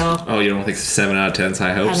it, so Oh, you don't think 7 out of 10 is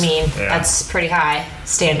high hopes? I mean, Yeah. that's pretty high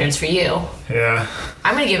standards for you. Yeah.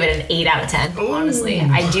 I'm gonna give it an 8 out of 10. Honestly,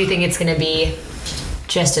 I do think it's gonna be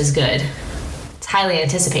just as good. It's highly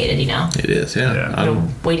anticipated, you know. It is, yeah. Yeah.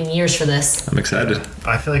 I'm Waiting years for this. excited.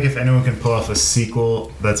 I feel like if anyone can pull off a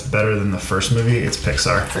sequel that's better than the first movie, it's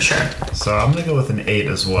Pixar. For sure. So I'm gonna go with an 8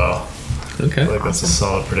 as well. Okay. I feel like that's a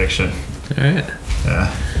solid prediction. All right.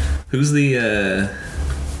 Yeah. Who's the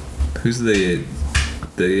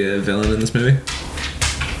villain in this movie?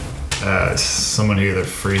 Someone who either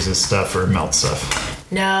freezes stuff or melts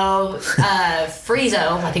stuff. No,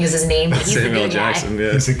 Friezo, I think is his name. But he's the Samuel good Jackson, guy.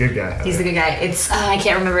 yeah. He's a good guy. He's the good guy. It's I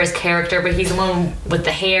can't remember his character, but he's the one with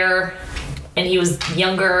the hair, and he was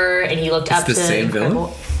younger, and he looked up the to same villain?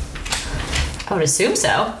 Incredible- I would assume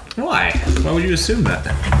so, Why? Why would you assume that?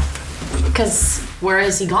 because where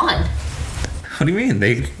is he gone? What do you mean?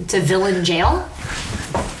 To villain jail?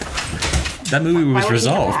 That movie Why was would he come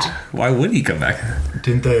resolved. back? Why would he come back?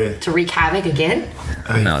 Didn't they? To wreak havoc again?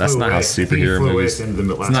 He No, that's flew not how away. I think he superhero flew away movies. at the end of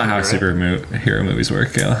the It's last not how movie, right? superhero movies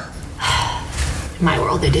work, Kayla. In my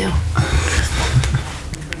world, they do.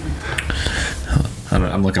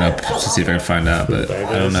 I'm looking up to see if I can find out, but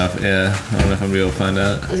I don't know if I'm gonna be able to find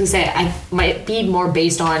out. I was gonna say I might be more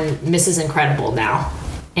based on Mrs. Incredible now,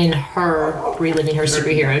 and her reliving her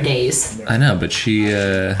superhero days. I know, but she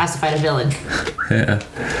Has to fight a villain. yeah.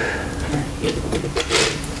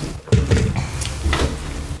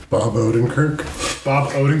 Bob Odenkirk. Bob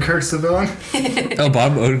Odenkirk's the villain. Oh,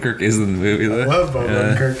 Bob Odenkirk is in the movie though. I love Bob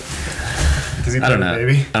Odenkirk. Does he I play don't the know.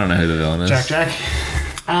 baby? I don't know who the villain is. Jack.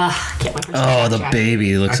 Can't wait for Oh, the Jack.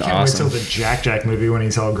 baby I looks can't awesome. wait till the Jack movie when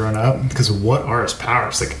he's all grown up. Because what are his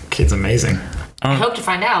powers? Like, kid's amazing. I hope to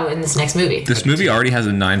find out in this next movie. This movie already has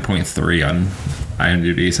a 9.3 on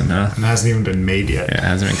IMDb somehow. And it hasn't even been made yet. Yeah, it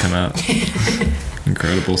hasn't even come out.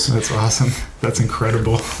 Incredibles. That's awesome. That's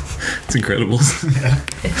incredible. It's Incredibles.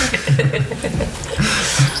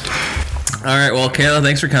 All right, well, Kayla,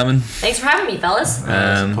 thanks for coming. Thanks for having me, fellas. It's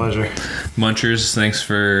a pleasure. Munchers, thanks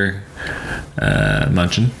for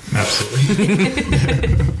munching.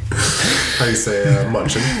 Absolutely. How do you say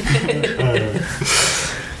munchin?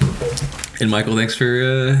 And Michael, thanks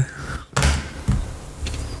for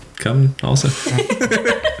coming also.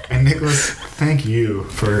 And Nicholas, thank you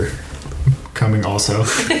for coming also.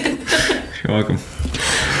 You're welcome.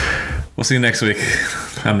 We'll see you next week.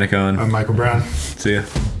 I'm Nick Owen. I'm Michael Brown. See ya.